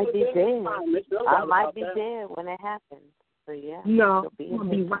 I might be dead. I might be dead when it happens. So, yeah. No, you're going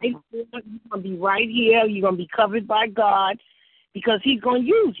to be right here. You're going to be right here. You're going to be covered by God, because He's going to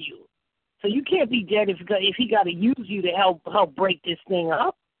use you. So you can't be dead if He got to use you to help break this thing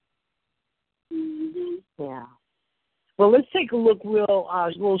up. Mm-hmm. Yeah. Well, let's take a look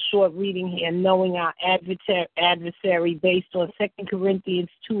real short reading here, knowing our adversary based on 2 Corinthians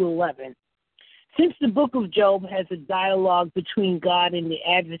 2:11. Since the book of Job has a dialogue between God and the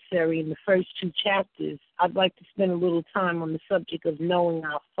adversary in the first 2 chapters, I'd like to spend a little time on the subject of knowing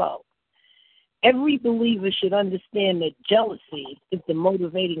our foe. Every believer should understand that jealousy is the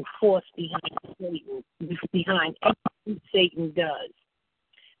motivating force behind everything Satan does.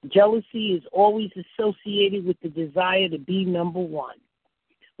 Jealousy is always associated with the desire to be number one.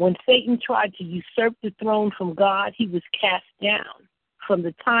 When Satan tried to usurp the throne from God, he was cast down. From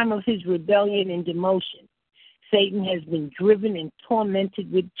the time of his rebellion and demotion, Satan has been driven and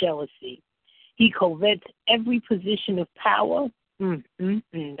tormented with jealousy. He covets every position of power.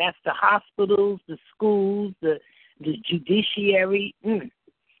 That's the hospitals, the schools, the judiciary.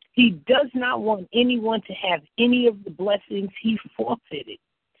 He does not want anyone to have any of the blessings he forfeited.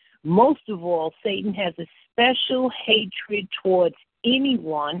 Most of all, Satan has a special hatred towards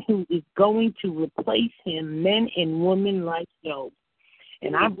anyone who is going to replace him, men and women like Job.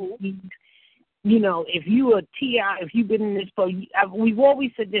 And I believe, if you are T.I., if you've been in this program, we've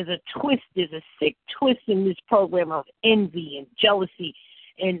always said there's a sick twist in this program of envy and jealousy,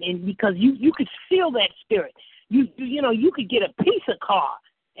 and because you could feel that spirit. You could get a piece of car,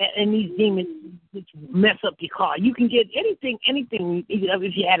 and these demons mess up your car. You can get anything.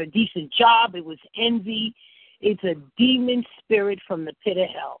 If you had a decent job, it was envy. It's a demon spirit from the pit of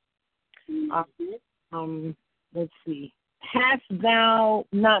hell. Let's see. Hast thou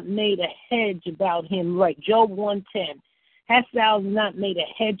not made a hedge about him? Right, Job 1:10. Hast thou not made a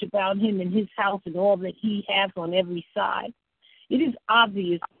hedge about him and his house and all that he hath on every side? It is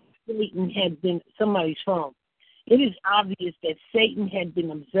obvious Satan had been somebody's phone. It is obvious that Satan had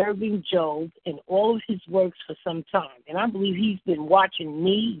been observing Job and all of his works for some time. And I believe he's been watching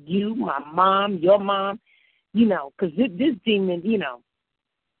me, you, my mom, your mom, because this demon,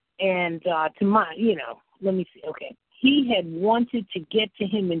 and let me see, okay. He had wanted to get to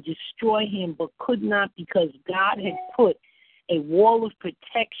him and destroy him, but could not, because God had put a wall of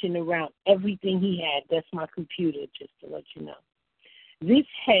protection around everything he had. That's my computer, just to let you know. This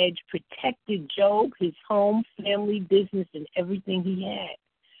hedge protected Job, his home, family, business, and everything he had.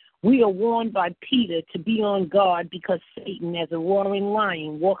 We are warned by Peter to be on guard, because Satan, as a roaring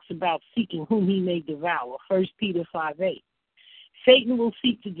lion, walks about seeking whom he may devour. 1 Peter 5:8. Satan will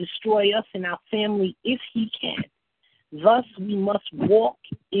seek to destroy us and our family if he can. Thus, we must walk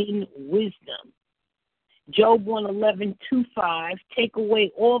in wisdom. Job 1:11-5, take away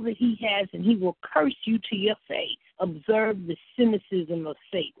all that he has, and he will curse you to your face. Observe the cynicism of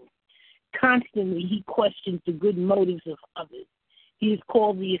Satan. Constantly, he questions the good motives of others. He is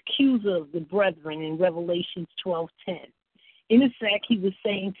called the accuser of the brethren in Revelation 12:10. In effect, he was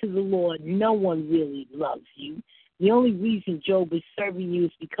saying to the Lord, no one really loves you. The only reason Job is serving you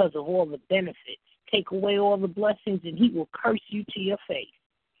is because of all the benefits. Take away all the blessings, and he will curse you to your face.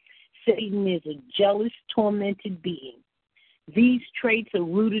 Satan is a jealous, tormented being. These traits are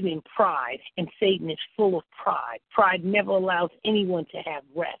rooted in pride, and Satan is full of pride. Pride never allows anyone to have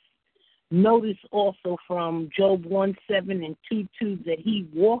rest. Notice also from Job 1:7 and 2:2 that he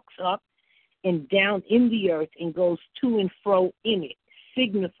walks up and down in the earth and goes to and fro in it,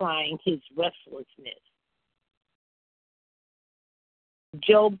 signifying his restlessness.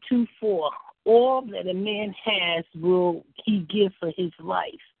 Job 2:4, all that a man has will he give for his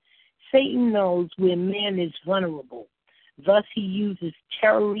life. Satan knows where man is vulnerable. Thus, he uses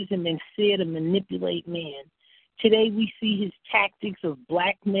terrorism and fear to manipulate man. Today, we see his tactics of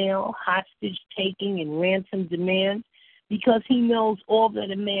blackmail, hostage-taking, and ransom demands because he knows all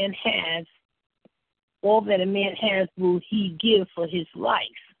that a man has will he give for his life.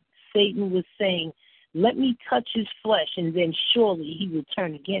 Satan was saying, let me touch his flesh, and then surely he will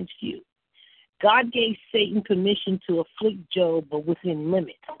turn against you. God gave Satan permission to afflict Job, but within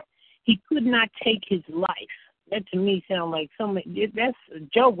limits. He could not take his life. That to me sounds like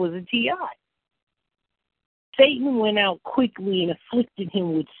Job was a T.I. Satan went out quickly and afflicted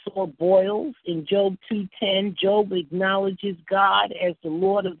him with sore boils. In Job 2:10, Job acknowledges God as the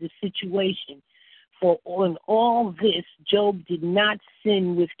Lord of the situation. For in all this, Job did not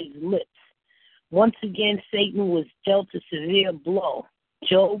sin with his lips. Once again, Satan was dealt a severe blow.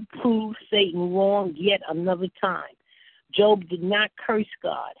 Job proved Satan wrong yet another time. Job did not curse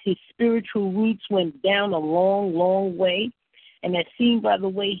God. His spiritual roots went down a long, long way. And as seen by the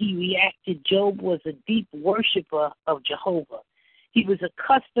way he reacted, Job was a deep worshiper of Jehovah. He was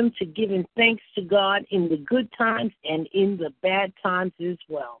accustomed to giving thanks to God in the good times and in the bad times as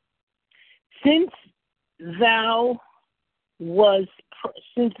well. Since thou was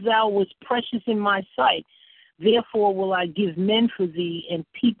precious in my sight, therefore will I give men for thee and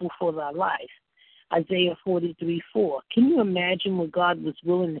people for thy life. Isaiah 43:4. Can you imagine what God was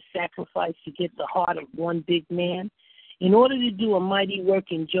willing to sacrifice to get the heart of one big man? In order to do a mighty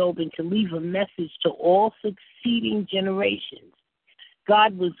work in Job and to leave a message to all succeeding generations,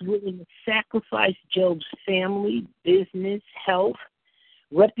 God was willing to sacrifice Job's family, business, health,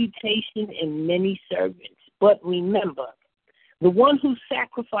 reputation, and many servants. But remember, the one who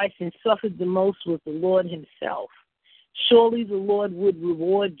sacrificed and suffered the most was the Lord himself. Surely the Lord would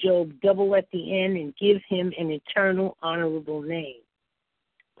reward Job double at the end and give him an eternal, honorable name.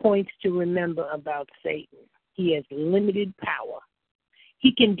 Points to remember about Satan. He has limited power.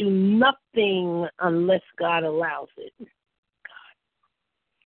 He can do nothing unless God allows it.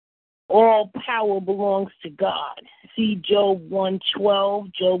 All power belongs to God. See Job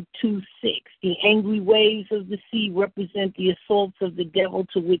 1:12, Job 2:6. The angry waves of the sea represent the assaults of the devil,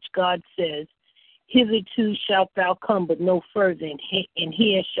 to which God says, hitherto shalt thou come, but no further, and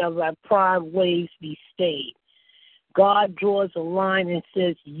here shall thy pride waves be stayed. God draws a line and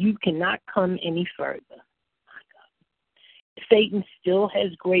says, you cannot come any further. Satan still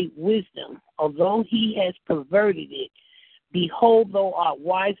has great wisdom, although he has perverted it. Behold, thou art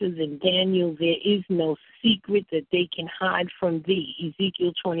wiser than Daniel, there is no secret that they can hide from thee.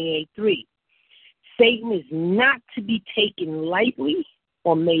 Ezekiel 28:3. Satan is not to be taken lightly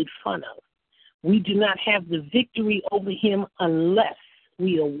or made fun of. We do not have the victory over him unless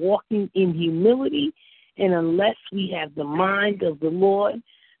we are walking in humility and unless we have the mind of the Lord,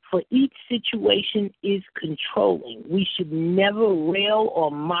 for each situation is controlling. We should never rail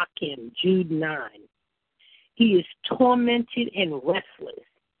or mock him. Jude 9. He is tormented and restless.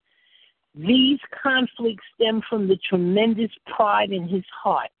 These conflicts stem from the tremendous pride in his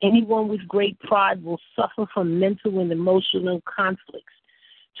heart. Anyone with great pride will suffer from mental and emotional conflicts.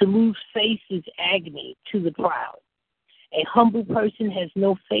 To lose faith is agony to the proud. A humble person has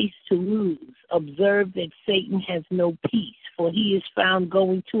no faith to lose. Observe that Satan has no peace, for he is found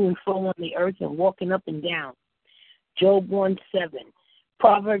going to and fro on the earth and walking up and down. Job 1:7.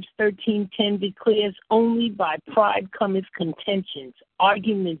 Proverbs 13:10 declares, only by pride cometh contentions.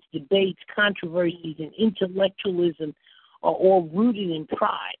 Arguments, debates, controversies, and intellectualism are all rooted in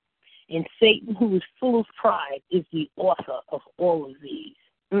pride. And Satan, who is full of pride, is the author of all of these.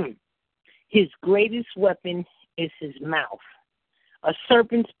 His greatest weapon is his mouth. A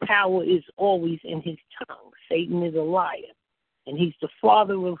serpent's power is always in his tongue. Satan is a liar, and he's the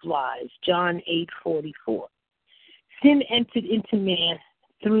father of lies. John 8:44. Sin entered into man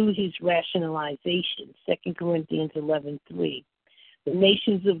through his rationalization. 2 Corinthians 11:3. The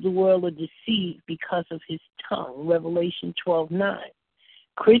nations of the world are deceived because of his tongue. Revelation 12:9.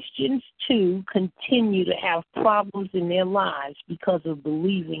 Christians, too, continue to have problems in their lives because of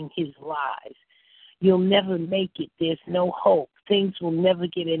believing his lies. You'll never make it. There's no hope. Things will never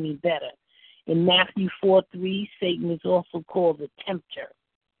get any better. In Matthew 4:3, Satan is also called the tempter.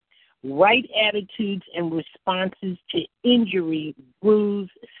 Right attitudes and responses to injury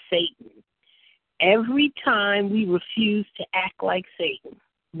bruise Satan. Every time we refuse to act like Satan,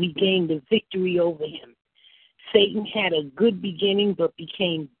 we gain the victory over him. Satan had a good beginning but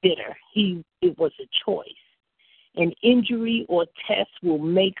became bitter. It was a choice. An injury or test will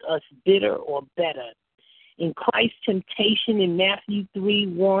make us bitter or better. In Christ's temptation in Matthew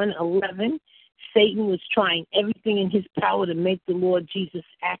 3:1-11, Satan was trying everything in his power to make the Lord Jesus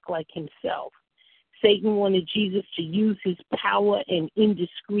act like himself. Satan wanted Jesus to use his power and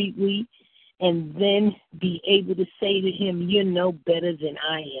indiscreetly and then be able to say to him, you're no better than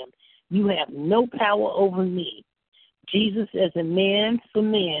I am. You have no power over me. Jesus, as a man for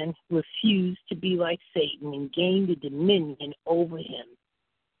man, refused to be like Satan and gained the dominion over him.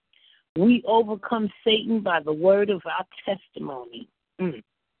 We overcome Satan by the word of our testimony.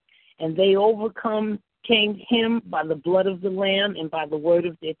 And they overcame him by the blood of the Lamb and by the word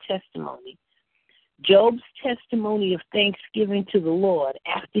of their testimony. Job's testimony of thanksgiving to the Lord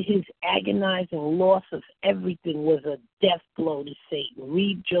after his agonizing loss of everything was a death blow to Satan.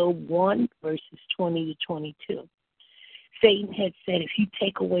 Read Job 1, verses 20 to 22. Satan had said, if you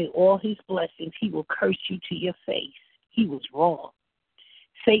take away all his blessings, he will curse you to your face. He was wrong.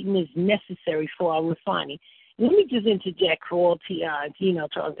 Satan is necessary for our refining. Let me just interject for all TIs,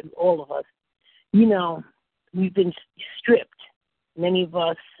 talking to all of us. We've been stripped. Many of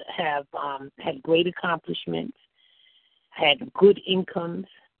us have had great accomplishments, had good incomes,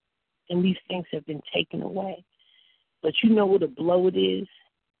 and these things have been taken away. But you know what a blow it is?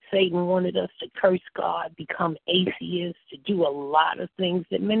 Satan wanted us to curse God, become atheists, to do a lot of things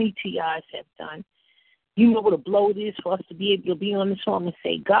that many TIs have done. You know what a blow it is for us to be able to be on this phone and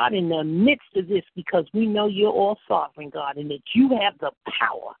say, God, in the midst of this, because we know you're all sovereign, God, and that you have the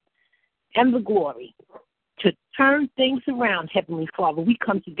power and the glory to turn things around, Heavenly Father. We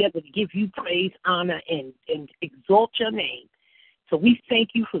come together to give you praise, honor, and exalt your name. So we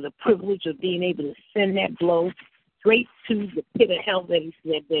thank you for the privilege of being able to send that blow straight to the pit of hell that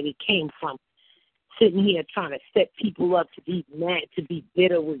it came from. Sitting here trying to set people up to be mad, to be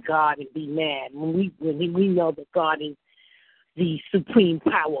bitter with God and be mad. When we know that God is the supreme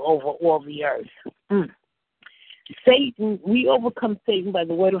power over all the earth. Satan, we overcome Satan by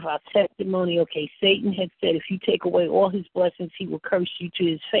the word of our testimony. Okay, Satan had said, if you take away all his blessings, he will curse you to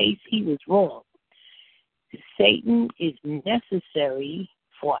his face. He was wrong. Satan is necessary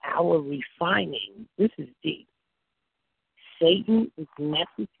for our refining. This is deep. Satan is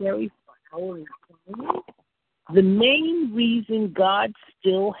necessary for our refining. The main reason God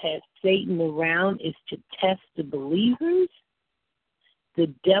still has Satan around is to test the believers. The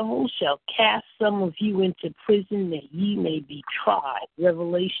devil shall cast some of you into prison that ye may be tried.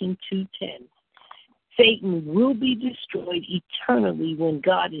 Revelation 2:10. Satan will be destroyed eternally when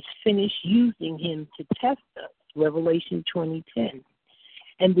God is finished using him to test us. Revelation 20:10.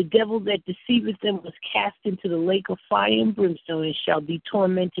 And the devil that deceiveth them was cast into the lake of fire and brimstone and shall be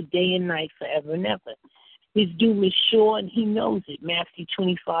tormented day and night forever and ever. His doom is sure and he knows it. Matthew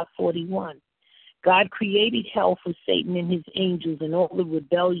 25:41. God created hell for Satan and his angels and all the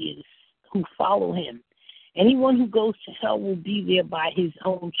rebellious who follow him. Anyone who goes to hell will be there by his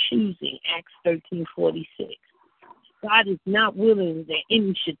own choosing. Acts 13:46. God is not willing that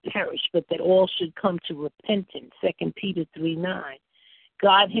any should perish, but that all should come to repentance. 2 Peter 3:9.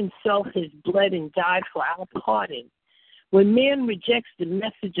 God himself has bled and died for our pardon. When man rejects the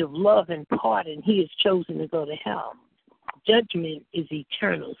message of love and pardon, he is chosen to go to hell. Judgment is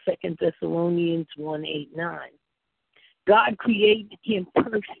eternal. 2 Thessalonians 1:8-9. God created him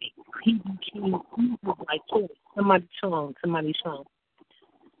perfect. He became evil by choice. Somebody's home. Somebody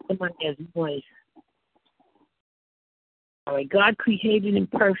has noise. All right. God created him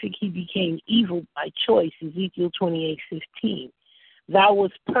perfect. He became evil by choice. Ezekiel 28:15. Thou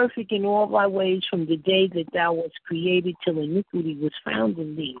wast perfect in all thy ways from the day that thou wast created till iniquity was found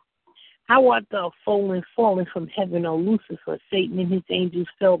in thee. How art thou fallen from heaven, O Lucifer? Satan and his angels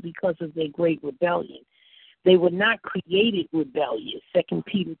fell because of their great rebellion. They were not created rebellious. 2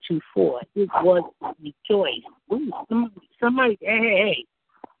 Peter 2:4. It was the choice. Ooh, somebody, hey.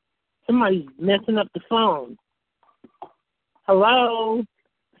 Somebody's messing up the phone. Hello?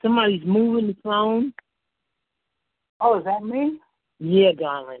 Somebody's moving the phone. Oh, is that me? Yeah,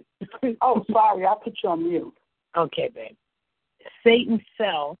 darling. Oh, sorry, I put you on mute. Okay, babe. Satan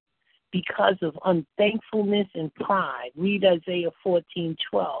fell because of unthankfulness and pride. Read Isaiah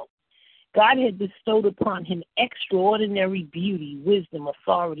 14:12. God had bestowed upon him extraordinary beauty, wisdom,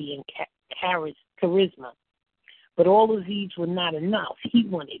 authority, and charisma. But all of these were not enough. He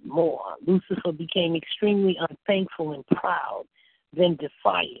wanted more. Lucifer became extremely unthankful and proud, then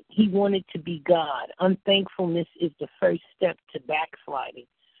defiant. He wanted to be God. Unthankfulness is the first step to backsliding.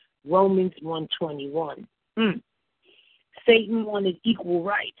 Romans 1:21. Satan wanted equal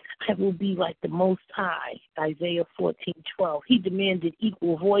rights. I will be like the Most High. Isaiah 14:12. He demanded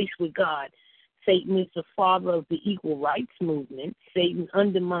equal voice with God. Satan is the father of the equal rights movement. Satan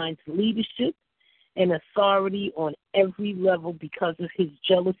undermines leadership and authority on every level because of his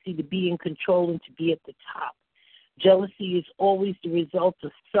jealousy to be in control and to be at the top. Jealousy is always the result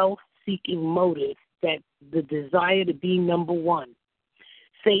of self-seeking motives, that the desire to be number one.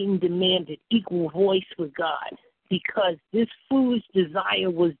 Satan demanded equal voice with God. Because this foolish desire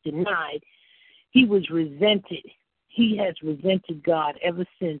was denied, he was resented. He has resented God ever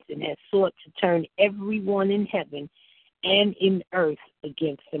since and has sought to turn everyone in heaven and in earth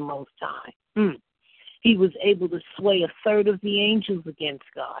against the Most High. He was able to sway a third of the angels against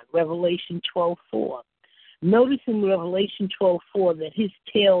God, Revelation 12:4. Notice in Revelation 12:4 that his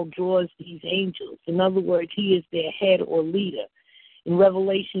tail draws these angels. In other words, he is their head or leader. In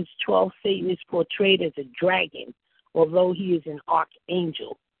Revelation 12, Satan is portrayed as a dragon, although he is an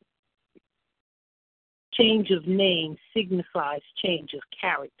archangel. Change of name signifies change of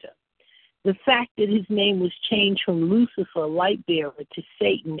character. The fact that his name was changed from Lucifer, light bearer, to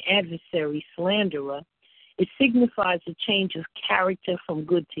Satan, adversary, slanderer, it signifies a change of character from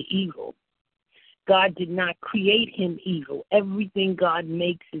good to evil. God did not create him evil. Everything God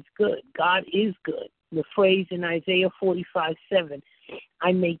makes is good. God is good. The phrase in Isaiah 45:7,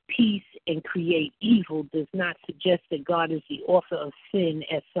 I make peace and create evil, does not suggest that God is the author of sin,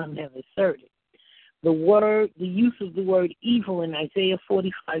 as some have asserted. The use of the word evil in Isaiah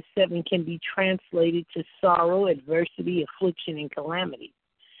 45:7 can be translated to sorrow, adversity, affliction, and calamity.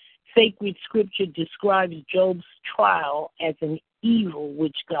 Sacred scripture describes Job's trial as an evil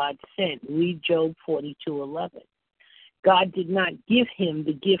which God sent. Read Job 42:11. God did not give him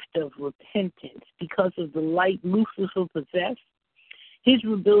the gift of repentance. Because of the light Lucifer possessed, his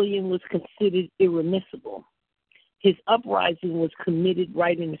rebellion was considered irremissible. His uprising was committed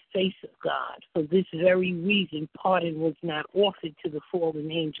right in the face of God. For this very reason, pardon was not offered to the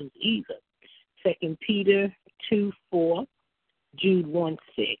fallen angels either. 2 Peter 2:4, Jude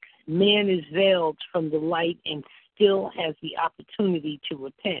 1:6. Man is veiled from the light and still has the opportunity to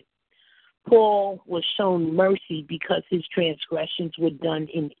repent. Paul was shown mercy because his transgressions were done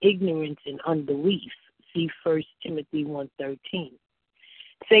in ignorance and unbelief. See 1 Timothy 1:13.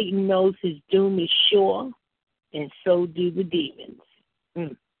 Satan knows his doom is sure, and so do the demons.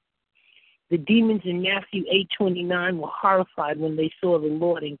 The demons in Matthew 8:29 were horrified when they saw the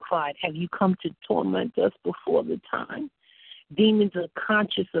Lord and cried, have you come to torment us before the time? Demons are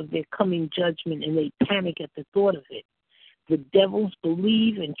conscious of their coming judgment, and they panic at the thought of it. The devils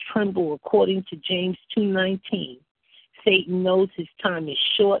believe and tremble according to James 2:19. Satan knows his time is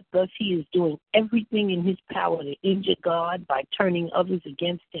short, thus he is doing everything in his power to injure God by turning others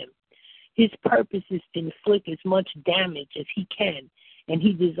against him. His purpose is to inflict as much damage as he can, and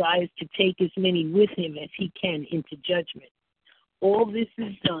he desires to take as many with him as he can into judgment. All this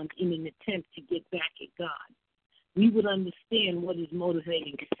is done in an attempt to get back at God. We would understand what is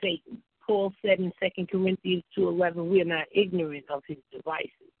motivating Satan. Paul said in 2 Corinthians 2:11, we are not ignorant of his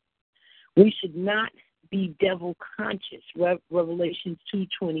devices. We should not be devil conscious, Revelation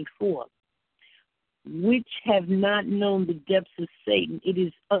 2:24, which have not known the depths of Satan. It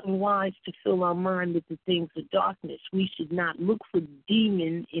is unwise to fill our mind with the things of darkness. We should not look for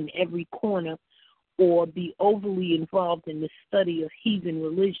demons in every corner or be overly involved in the study of heathen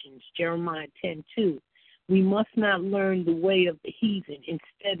religions, Jeremiah 10:2. We must not learn the way of the heathen.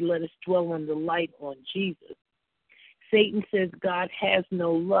 Instead, let us dwell on the light on Jesus. Satan says God has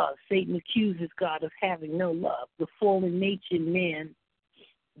no love. Satan accuses God of having no love. The fallen nature man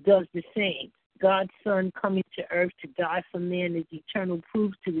does the same. God's Son coming to earth to die for man is eternal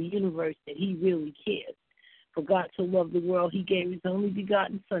proof to the universe that he really cares. For God so loved the world, he gave his only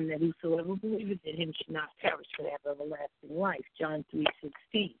begotten Son, that whosoever believeth in him should not perish but have everlasting life. John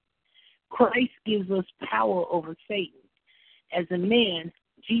 3:16. Christ gives us power over Satan. As a man,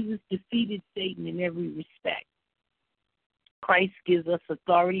 Jesus defeated Satan in every respect. Christ gives us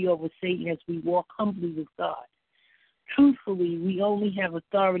authority over Satan as we walk humbly with God. Truthfully, we only have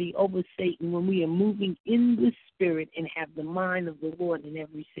authority over Satan when we are moving in the Spirit and have the mind of the Lord in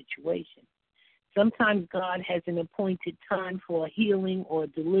every situation. Sometimes God has an appointed time for a healing or a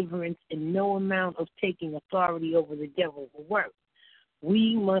deliverance, and no amount of taking authority over the devil will work.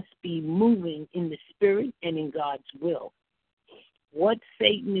 We must be moving in the Spirit and in God's will. What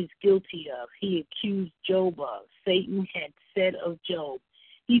Satan is guilty of, he accused Job of. Satan had said of Job,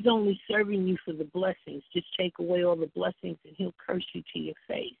 he's only serving you for the blessings. Just take away all the blessings and he'll curse you to your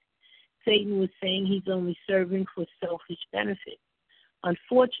face. Satan was saying he's only serving for selfish benefit.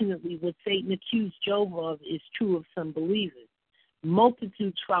 Unfortunately, what Satan accused Job of is true of some believers.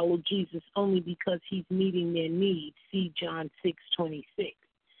 Multitudes follow Jesus only because he's meeting their needs. See John 6:26.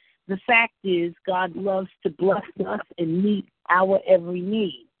 The fact is, God loves to bless us and meet our every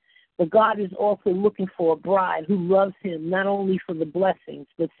need. But God is also looking for a bride who loves him not only for the blessings,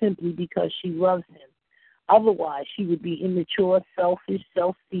 but simply because she loves him. Otherwise, she would be immature, selfish,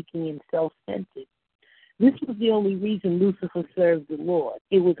 self-seeking, and self-centered. This was the only reason Lucifer served the Lord.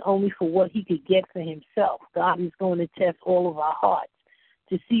 It was only for what he could get for himself. God is going to test all of our hearts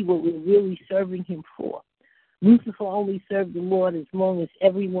to see what we're really serving him for. Lucifer only served the Lord as long as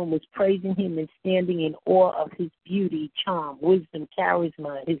everyone was praising him and standing in awe of his beauty, charm, wisdom,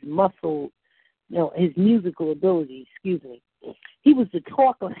 charisma, his his musical ability, He was the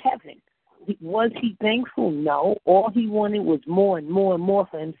talk of heaven. Was he thankful? No. All he wanted was more and more and more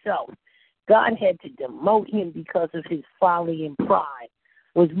for himself. God had to demote him because of his folly and pride.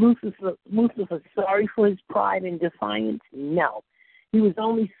 Was Lucifer sorry for his pride and defiance? No. He was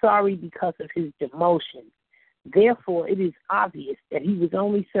only sorry because of his demotion. Therefore, it is obvious that he was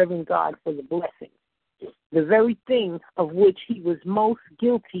only serving God for the blessings. The very thing of which he was most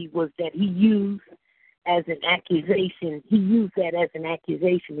guilty was that he used that as an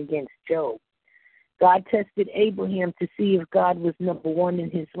accusation against Job. God tested Abraham to see if God was number one in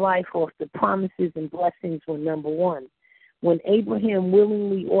his life or if the promises and blessings were number one. When Abraham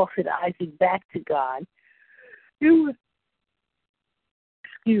willingly offered Isaac back to God, it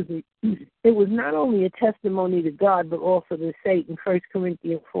was not only a testimony to God, but also to Satan. 1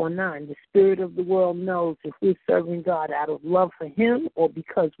 Corinthians 4:9. The spirit of the world knows if we're serving God out of love for him or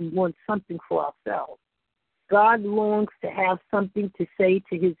because we want something for ourselves. God longs to have something to say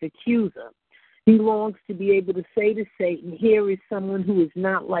to his accuser. He longs to be able to say to Satan, here is someone who is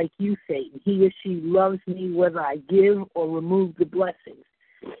not like you, Satan. He or she loves me whether I give or remove the blessings.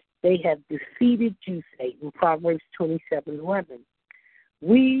 They have defeated you, Satan. Proverbs 27:11.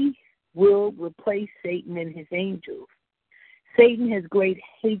 We will replace Satan and his angels. Satan has great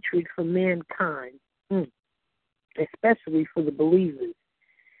hatred for mankind, especially for the believers.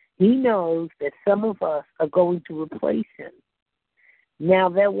 He knows that some of us are going to replace him. Now,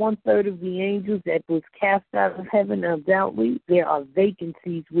 that 1/3 of the angels that was cast out of heaven, undoubtedly, there are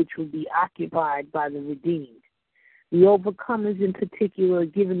vacancies which will be occupied by the redeemed. The overcomers in particular are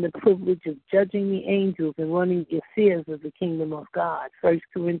given the privilege of judging the angels and running the affairs of the kingdom of God. 1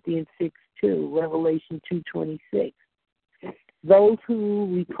 Corinthians 6:2, Revelation 2:26. Those who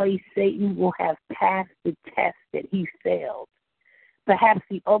replace Satan will have passed the test that he failed. Perhaps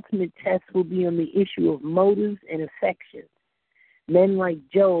the ultimate test will be on the issue of motives and affections. Men like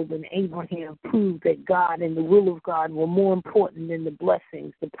Job and Abraham proved that God and the will of God were more important than the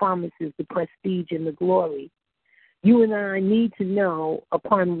blessings, the promises, the prestige, and the glory. You and I need to know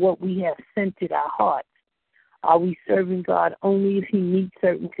upon what we have centered our hearts. Are we serving God only if he meets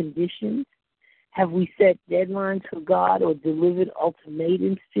certain conditions? Have we set deadlines for God or delivered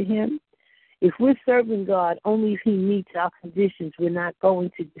ultimatums to him? If we're serving God only if he meets our conditions, we're not going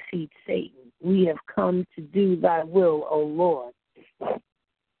to defeat Satan. We have come to do thy will, O Lord.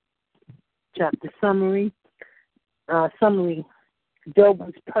 Chapter summary. Job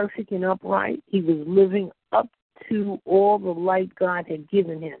was perfect and upright. He was living up to all the light God had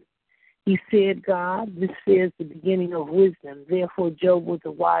given him. He feared God. This fear is the beginning of wisdom. Therefore, Job was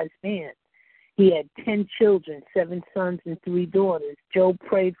a wise man. He had 10 children, 7 sons and 3 daughters. Job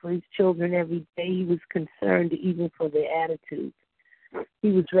prayed for his children every day. He was concerned even for their attitudes.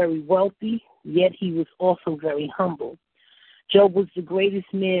 He was very wealthy, yet he was also very humble. Job was the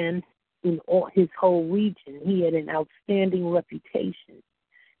greatest man in his whole region. He had an outstanding reputation.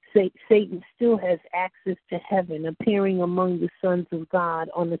 Satan still has access to heaven, appearing among the sons of God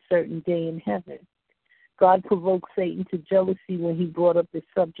on a certain day in heaven. God provoked Satan to jealousy when he brought up the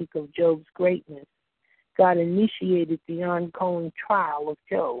subject of Job's greatness. God initiated the ongoing trial of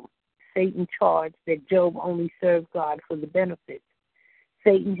Job. Satan charged that Job only served God for the benefits.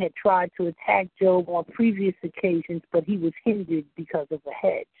 Satan had tried to attack Job on previous occasions, but he was hindered because of a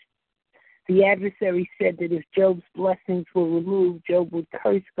hedge. The adversary said that if Job's blessings were removed, Job would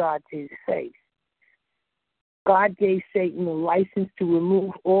curse God to his face. God gave Satan a license to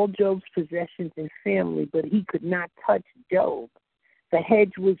remove all Job's possessions and family, but he could not touch Job. The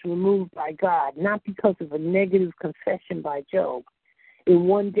hedge was removed by God, not because of a negative confession by Job. In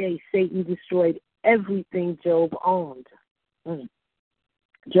one day, Satan destroyed everything Job owned.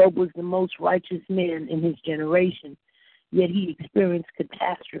 Job was the most righteous man in his generation, yet he experienced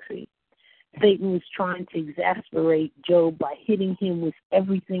catastrophe. Satan was trying to exasperate Job by hitting him with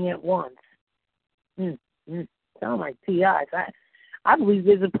everything at once. Sound like TIs. I believe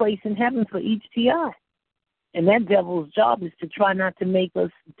there's a place in heaven for each TI. And that devil's job is to try not to make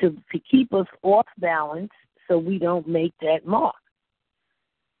us, to keep us off balance so we don't make that mark.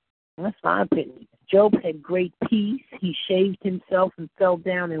 That's my opinion. Job had great peace. He shaved himself and fell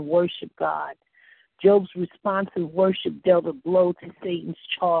down and worshiped God. Job's responsive worship dealt a blow to Satan's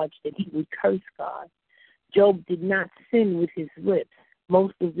charge that he would curse God. Job did not sin with his lips.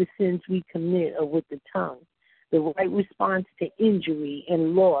 Most of the sins we commit are with the tongue. The right response to injury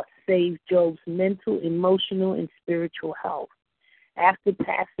and loss saved Job's mental, emotional, and spiritual health. After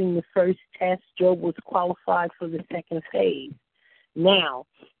passing the first test, Job was qualified for the second phase. Now,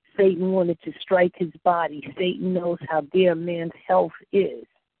 Satan wanted to strike his body. Satan knows how dear man's health is.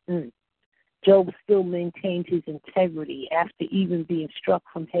 Job still maintained his integrity after even being struck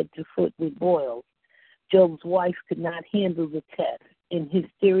from head to foot with boils. Job's wife could not handle the test. In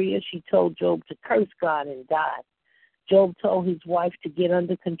hysteria, she told Job to curse God and die. Job told his wife to get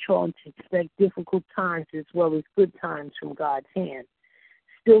under control and to expect difficult times as well as good times from God's hand.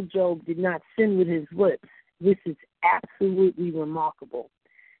 Still, Job did not sin with his lips. This is absolutely remarkable.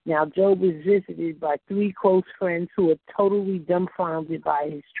 Now, Job was visited by 3 close friends who were totally dumbfounded by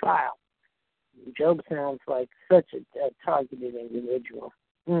his trial. Job sounds like such a targeted individual.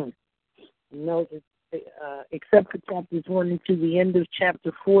 Notice, except for chapters 1 and 2, the end of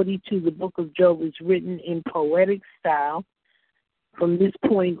chapter 42, the book of Job is written in poetic style. From this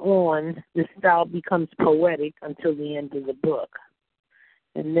point on, the style becomes poetic until the end of the book.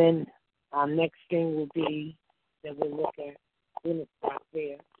 And then our next thing will be that we'll look at, we're going to stop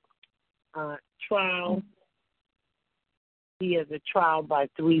there. Trial. He has a trial by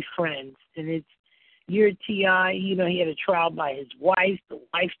 3 friends. And it's, you're T.I., he had a trial by his wife. The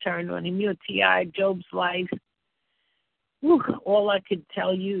wife turned on him. You're T.I., Job's life. All I could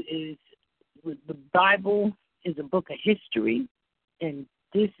tell you is the Bible is a book of history, and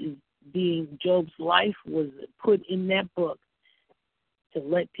this is Job's life was put in that book to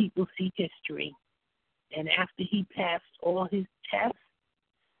let people see history. And after he passed all his tests,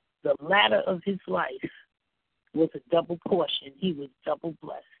 the latter of his life was a double portion. He was double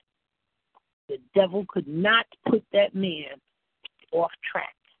blessed. The devil could not put that man off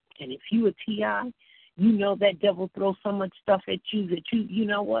track. And if you a T.I., you know that devil throws so much stuff at you that you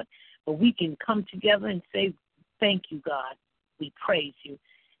know what? But we can come together and say, thank you, God. We praise you.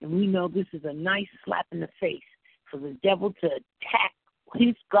 And we know this is a nice slap in the face for the devil to attack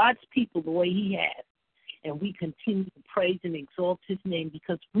God's people the way he has. And we continue to praise and exalt his name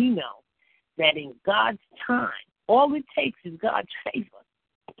because we know that in God's time, all it takes is God's favor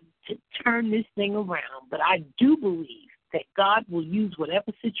to turn this thing around. But I do believe that God will use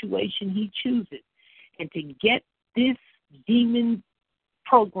whatever situation he chooses. And to get this demon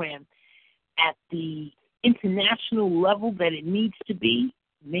program at the international level that it needs to be,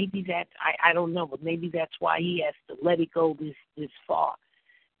 maybe that's, I don't know, but maybe that's why he has to let it go this far.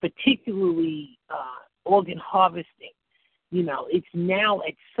 Particularly organ harvesting. It's now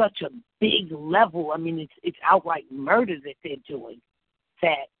at such a big level. I mean, it's outright murder that they're doing,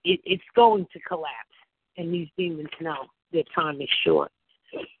 that it's going to collapse. And these demons know their time is short.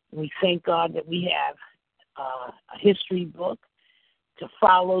 We thank God that we have a history book to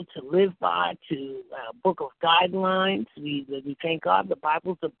follow, to live by, to a book of guidelines. We thank God the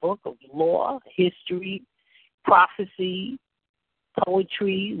Bible's a book of law, history, prophecy,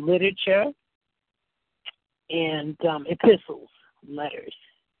 poetry, literature, and epistles, letters,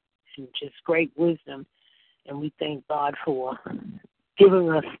 and just great wisdom. And we thank God for giving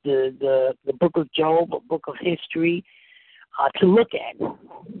us the book of Job, a book of history, to look at.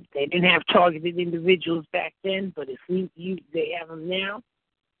 They didn't have targeted individuals back then, but if they have them now.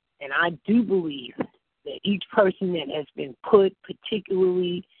 And I do believe that each person that has been put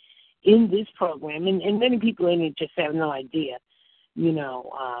particularly in this program, and many people in it just have no idea,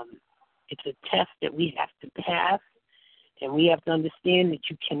 it's a test that we have to pass, and we have to understand that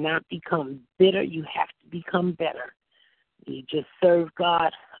you cannot become bitter. You have to become better. You just serve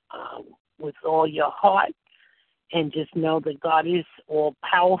God with all your heart, and just know that God is all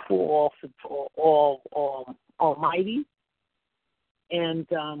powerful, all almighty, and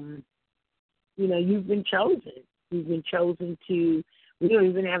you've been chosen. You've been chosen to. We don't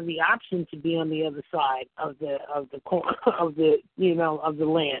even have the option to be on the other side of the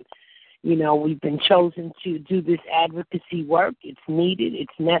land. We've been chosen to do this advocacy work. It's needed.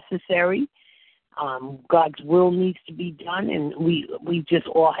 It's necessary. God's will needs to be done, and we just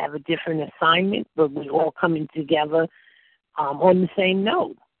all have a different assignment, but we're all coming together on the same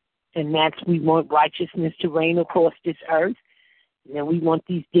note, and that's we want righteousness to reign across this earth, and then we want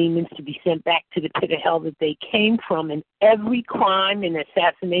these demons to be sent back to the pit of hell that they came from, and every crime and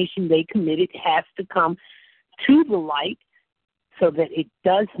assassination they committed has to come to the light so that it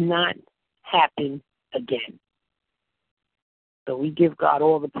does not happen again. So we give God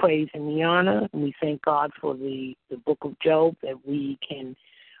all the praise and the honor, and we thank God for the book of Job, that we can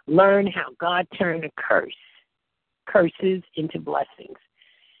learn how God turned curses into blessings.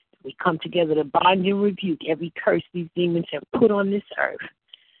 We come together to bind and rebuke every curse these demons have put on this earth,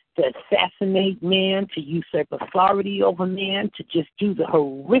 to assassinate man, to usurp authority over man, to just do the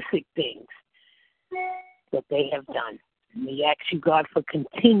horrific things that they have done. And we ask you, God, for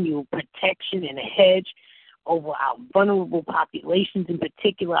continual protection and a hedge over our vulnerable populations, in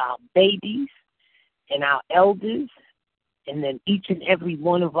particular our babies and our elders, and then each and every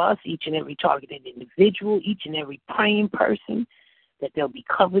one of us, each and every targeted individual, each and every praying person, that they'll be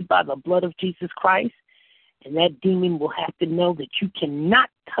covered by the blood of Jesus Christ. And that demon will have to know that you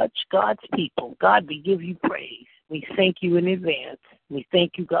cannot touch God's people. God, we give you praise. We thank you in advance. We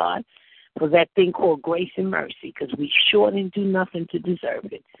thank you, God, for that thing called grace and mercy, because we sure didn't do nothing to deserve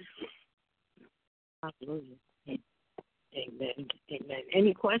it. Hallelujah. Amen. Amen.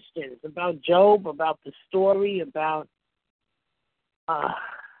 Any questions about Job, about the story, about, that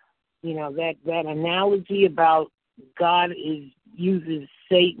analogy about God uses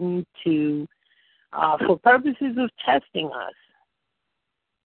Satan to for purposes of testing us?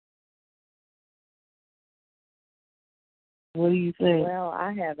 What do you think? Well,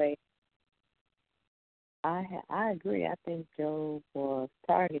 I agree. I think Job was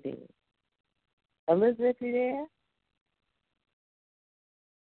targeted. Elizabeth, you there?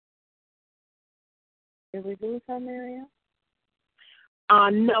 Did we lose her, Miriam?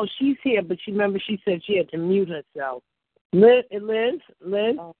 No, she's here, but remember she said she had to mute herself. Liz?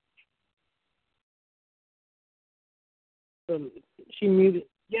 Oh. She muted.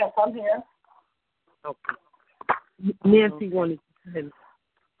 Yes, I'm here. Okay. Nancy wanted to say.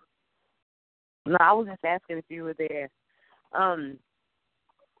 No, I was just asking if you were there.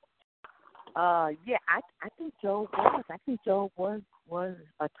 Yeah, I think Job was. I think Job was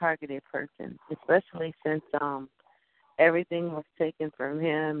a targeted person, especially since everything was taken from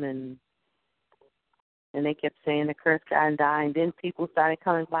him, and they kept saying the curse guy and die, and then people started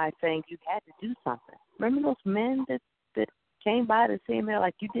coming by saying you had to do something. Remember those men that came by to see him? They're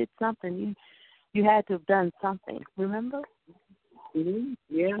like, you did something. You had to have done something. Remember? Mm-hmm.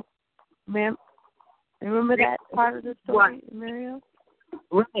 Yeah. Ma'am, remember that part of the story, Miriam?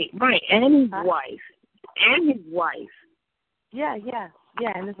 Right. And his wife. Yeah,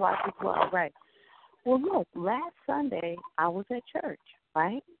 and his wife as well, right. Well, look, last Sunday I was at church,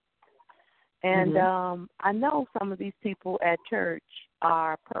 right? And I know some of these people at church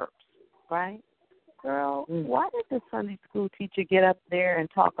are perps, right? Girl, why did the Sunday school teacher get up there and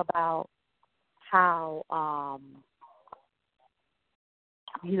talk about how,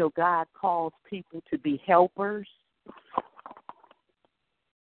 God calls people to be helpers,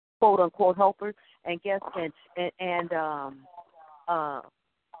 quote unquote helpers, and I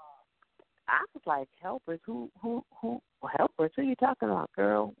was like, helpers? Who helpers? Who are you talking about,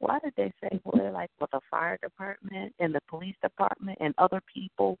 girl? Why did they say, with the fire department and the police department and other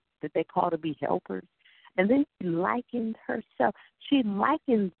people that they call to be helpers? And then she likened herself. She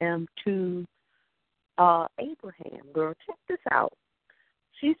likened them to Abraham, girl. Check this out.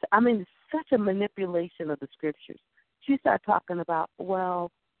 It's such a manipulation of the scriptures. She started talking about,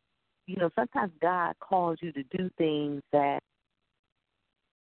 sometimes God calls you to do things that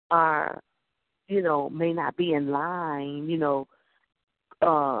are, may not be in line,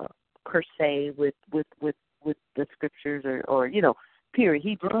 per se with the scriptures or period.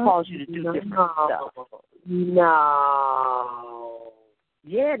 He just calls you to do different stuff. No.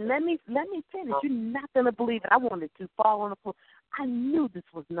 Yeah, let me finish. You're not gonna believe it. I wanted to fall on the floor. I knew this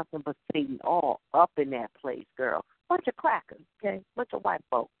was nothing but Satan all up in that place, girl. Bunch of crackers, okay? Bunch of white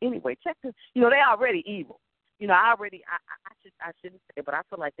folk. Anyway, check this. They already evil. I shouldn't say, but I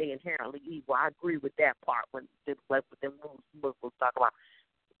feel like they inherently evil. I agree with that part when what them Muslims talk about.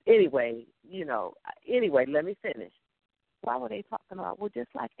 Anyway, let me finish. Why were they talking about? Well,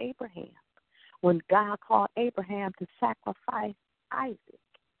 just like Abraham, when God called Abraham to sacrifice Isaac,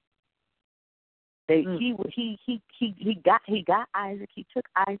 he got Isaac. He took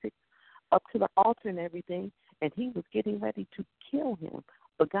Isaac up to the altar and everything, and he was getting ready to kill him.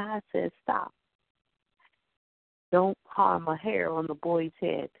 But God said, stop. Don't harm a hair on the boy's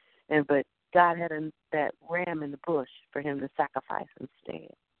head. But God had that ram in the bush for him to sacrifice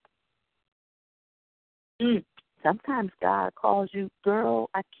instead. Sometimes God calls you, girl,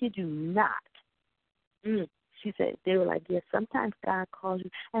 I kid you not. She said, they were like, yes, sometimes God calls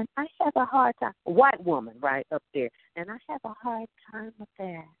you. And I have a hard time, a white woman right up there, and I have a hard time with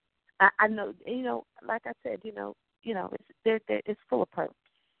that. I know, like I said, it's full of purpose.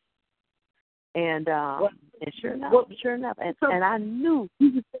 And sure enough, and I knew,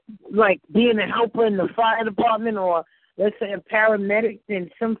 like being a helper in the fire department, or let's say a paramedic, then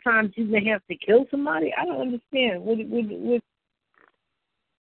sometimes you may have to kill somebody. I don't understand.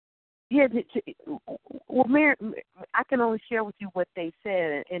 Yeah, well, Mary, I can only share with you what they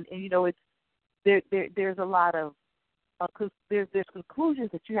said, and you know, it's there's a lot of there's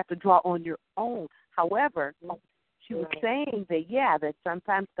conclusions that you have to draw on your own. However, she was saying that that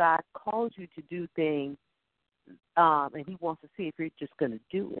sometimes God calls you to do things, and He wants to see if you're just going to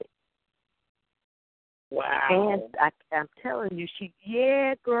do it. Wow! And I'm telling you,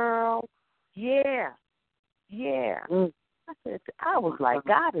 girl, yeah. I was like,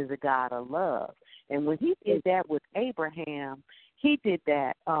 God is a God of love, and when He did that with Abraham, He did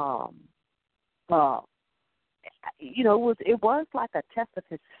that. You know, it was like a test of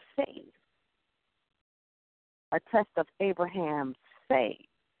his faith, a test of Abraham's faith,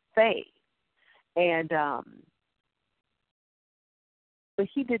 and but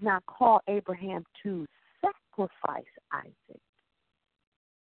He did not call Abraham to sacrifice Isaac.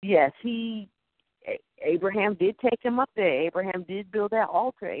 Yes, Abraham did take him up there. Abraham did build that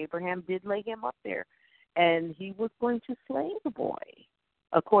altar. Abraham did lay him up there, and he was going to slay the boy,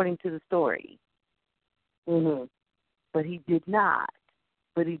 according to the story. Mm-hmm. But he did not.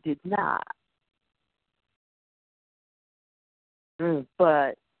 But you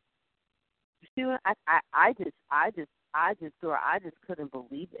see, I just couldn't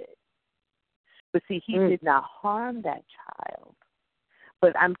believe it. But see, he did not harm that child.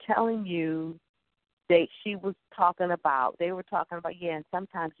 But I'm telling you, they were talking about, and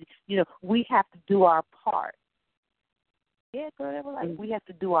sometimes, you know, we have to do our part. Yeah, girl, they were like, we have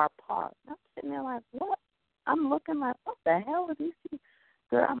to do our part. I'm sitting there like, what? I'm looking like, what the hell are these people?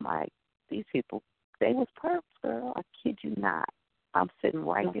 Girl, I'm like, these people, they was perps, girl. I kid you not. I'm sitting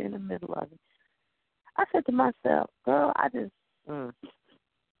right here in the middle of it. I said to myself, girl, I just, I'm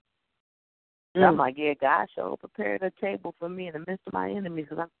like, yeah, God sure prepared a table for me in the midst of my enemies,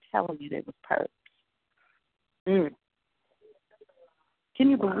 because I'm telling you, they was perps. Can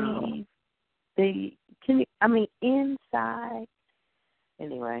you believe inside?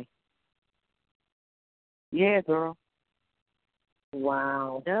 Anyway. Yeah, girl.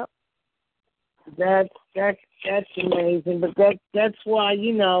 Wow. Yep. That's amazing. But that's why,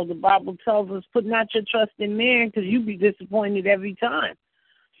 you know, the Bible tells us, put not your trust in man, because you be disappointed every time.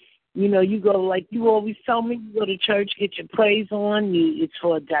 You know, you go, like you always tell me, you go to church, get your praise on. It's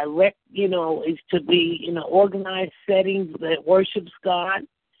for a direct, you know, it's to be in an organized setting that worships God.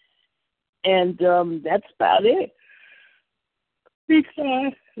 And that's about it.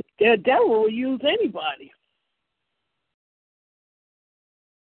 Because the devil will use anybody.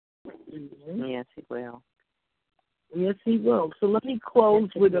 Mm-hmm. Yes, he will. Yes, he will. So let me close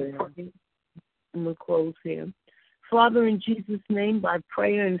with a prayer. I'm going to close here. Father, in Jesus' name, by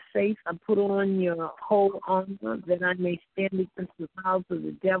prayer and faith, I put on your whole armor that I may stand against the wiles of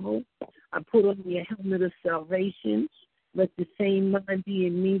the devil. I put on your helmet of salvation. Let the same mind be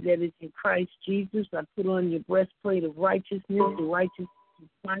in me that is in Christ Jesus. I put on your breastplate of righteousness, the righteousness of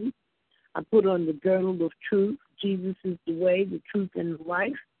Christ. I put on the girdle of truth. Jesus is the way, the truth, and the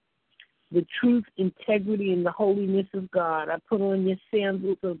life. The truth, integrity, and the holiness of God. I put on your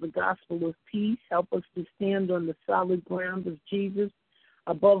sandals of the gospel of peace. Help us to stand on the solid ground of Jesus.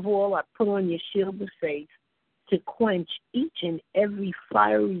 Above all, I put on your shield of faith to quench each and every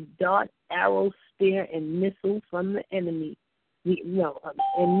fiery dart, arrow, spear, and missile from the enemy.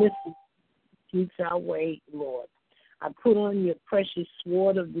 And missile keeps our way, Lord. I put on your precious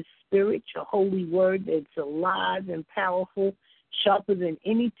sword of the Spirit, your holy word that's alive and powerful, sharper than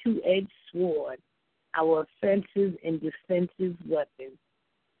any two-edged sword, our offensive and defensive weapons.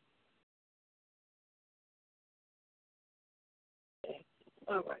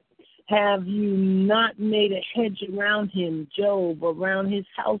 All right. Have you not made a hedge around him, Job, around his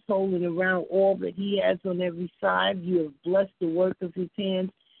household and around all that he has on every side? You have blessed the work of his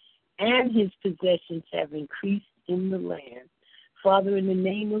hands, and his possessions have increased in the land. Father, in the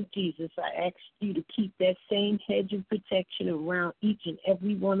name of Jesus, I ask you to keep that same hedge of protection around each and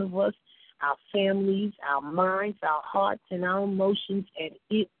every one of us, our families, our minds, our hearts, and our emotions,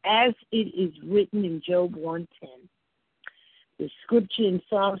 as it is written in Job 1:10. The scripture in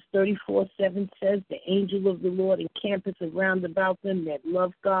Psalms 34:7 says, the angel of the Lord encampeth around about them that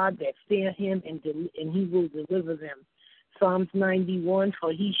love God, that fear him, and he will deliver them. Psalms 91,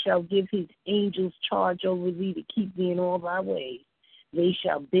 for he shall give his angels charge over thee to keep thee in all thy ways. They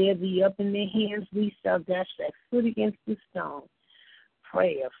shall bear thee up in their hands, lest thou dash thy foot against the stone.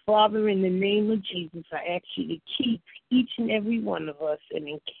 prayer. Father, in the name of Jesus, I ask you to keep each and every one of us an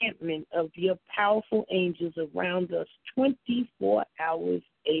encampment of your powerful angels around us 24 hours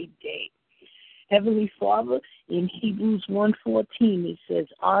a day. Heavenly Father, in Hebrews 1:14, it says,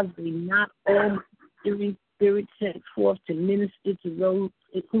 "Are they not all ministering spirits sent forth to minister to those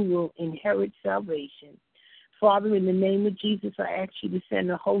who will inherit salvation?" Father, in the name of Jesus, I ask you to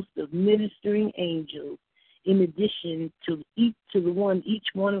send a host of ministering angels in addition to the one each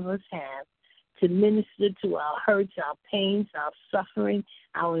one of us have, to minister to our hurts, our pains, our suffering,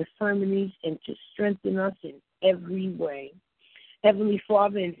 our infirmities, and to strengthen us in every way. Heavenly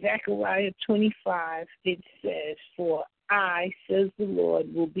Father, in Zechariah 25, it says, "For I, says the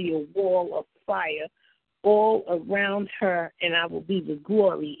Lord, will be a wall of fire all around her, and I will be the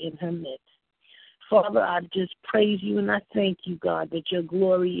glory in her midst." Father, I just praise you and I thank you, God, that your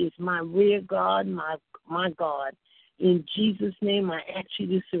glory is my rear guard, my God. In Jesus' name, I ask you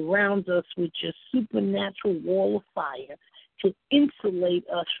to surround us with your supernatural wall of fire to insulate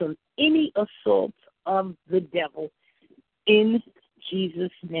us from any assault of the devil. In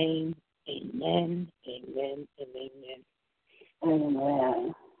Jesus' name, amen, amen, and amen.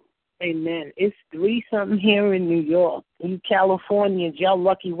 Amen. Amen. It's 3-something here in New York. You Californians, y'all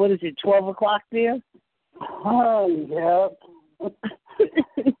lucky. What is it, 12 o'clock there? Oh, yep.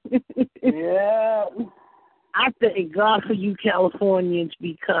 Yeah. I thank God for you Californians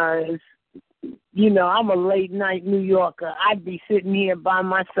because, I'm a late-night New Yorker. I'd be sitting here by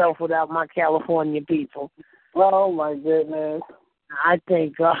myself without my California people. Oh, my goodness. I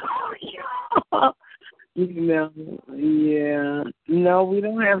thank God for you. Yeah. No, we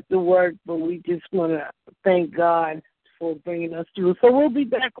don't have to work, but we just want to thank God for bringing us through. So we'll be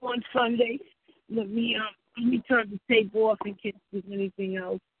back on Sunday. Let me turn the tape off in case there's anything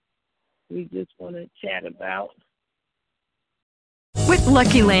else we just want to chat about. With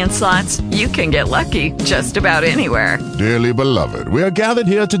Lucky Land Slots, you can get lucky just about anywhere. Dearly beloved, we are gathered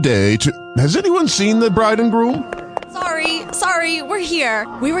here today to... Has anyone seen the bride and groom? Sorry, we're here.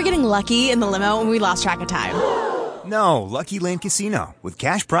 We were getting lucky in the limo and we lost track of time. No, Lucky Land Casino, with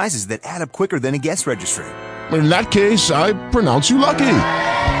cash prizes that add up quicker than a guest registry. In that case, I pronounce you lucky.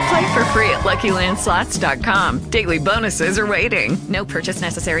 Play for free at LuckyLandSlots.com. Daily bonuses are waiting. No purchase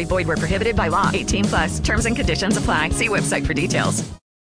necessary. Void where prohibited by law. 18+. Terms and conditions apply. See website for details.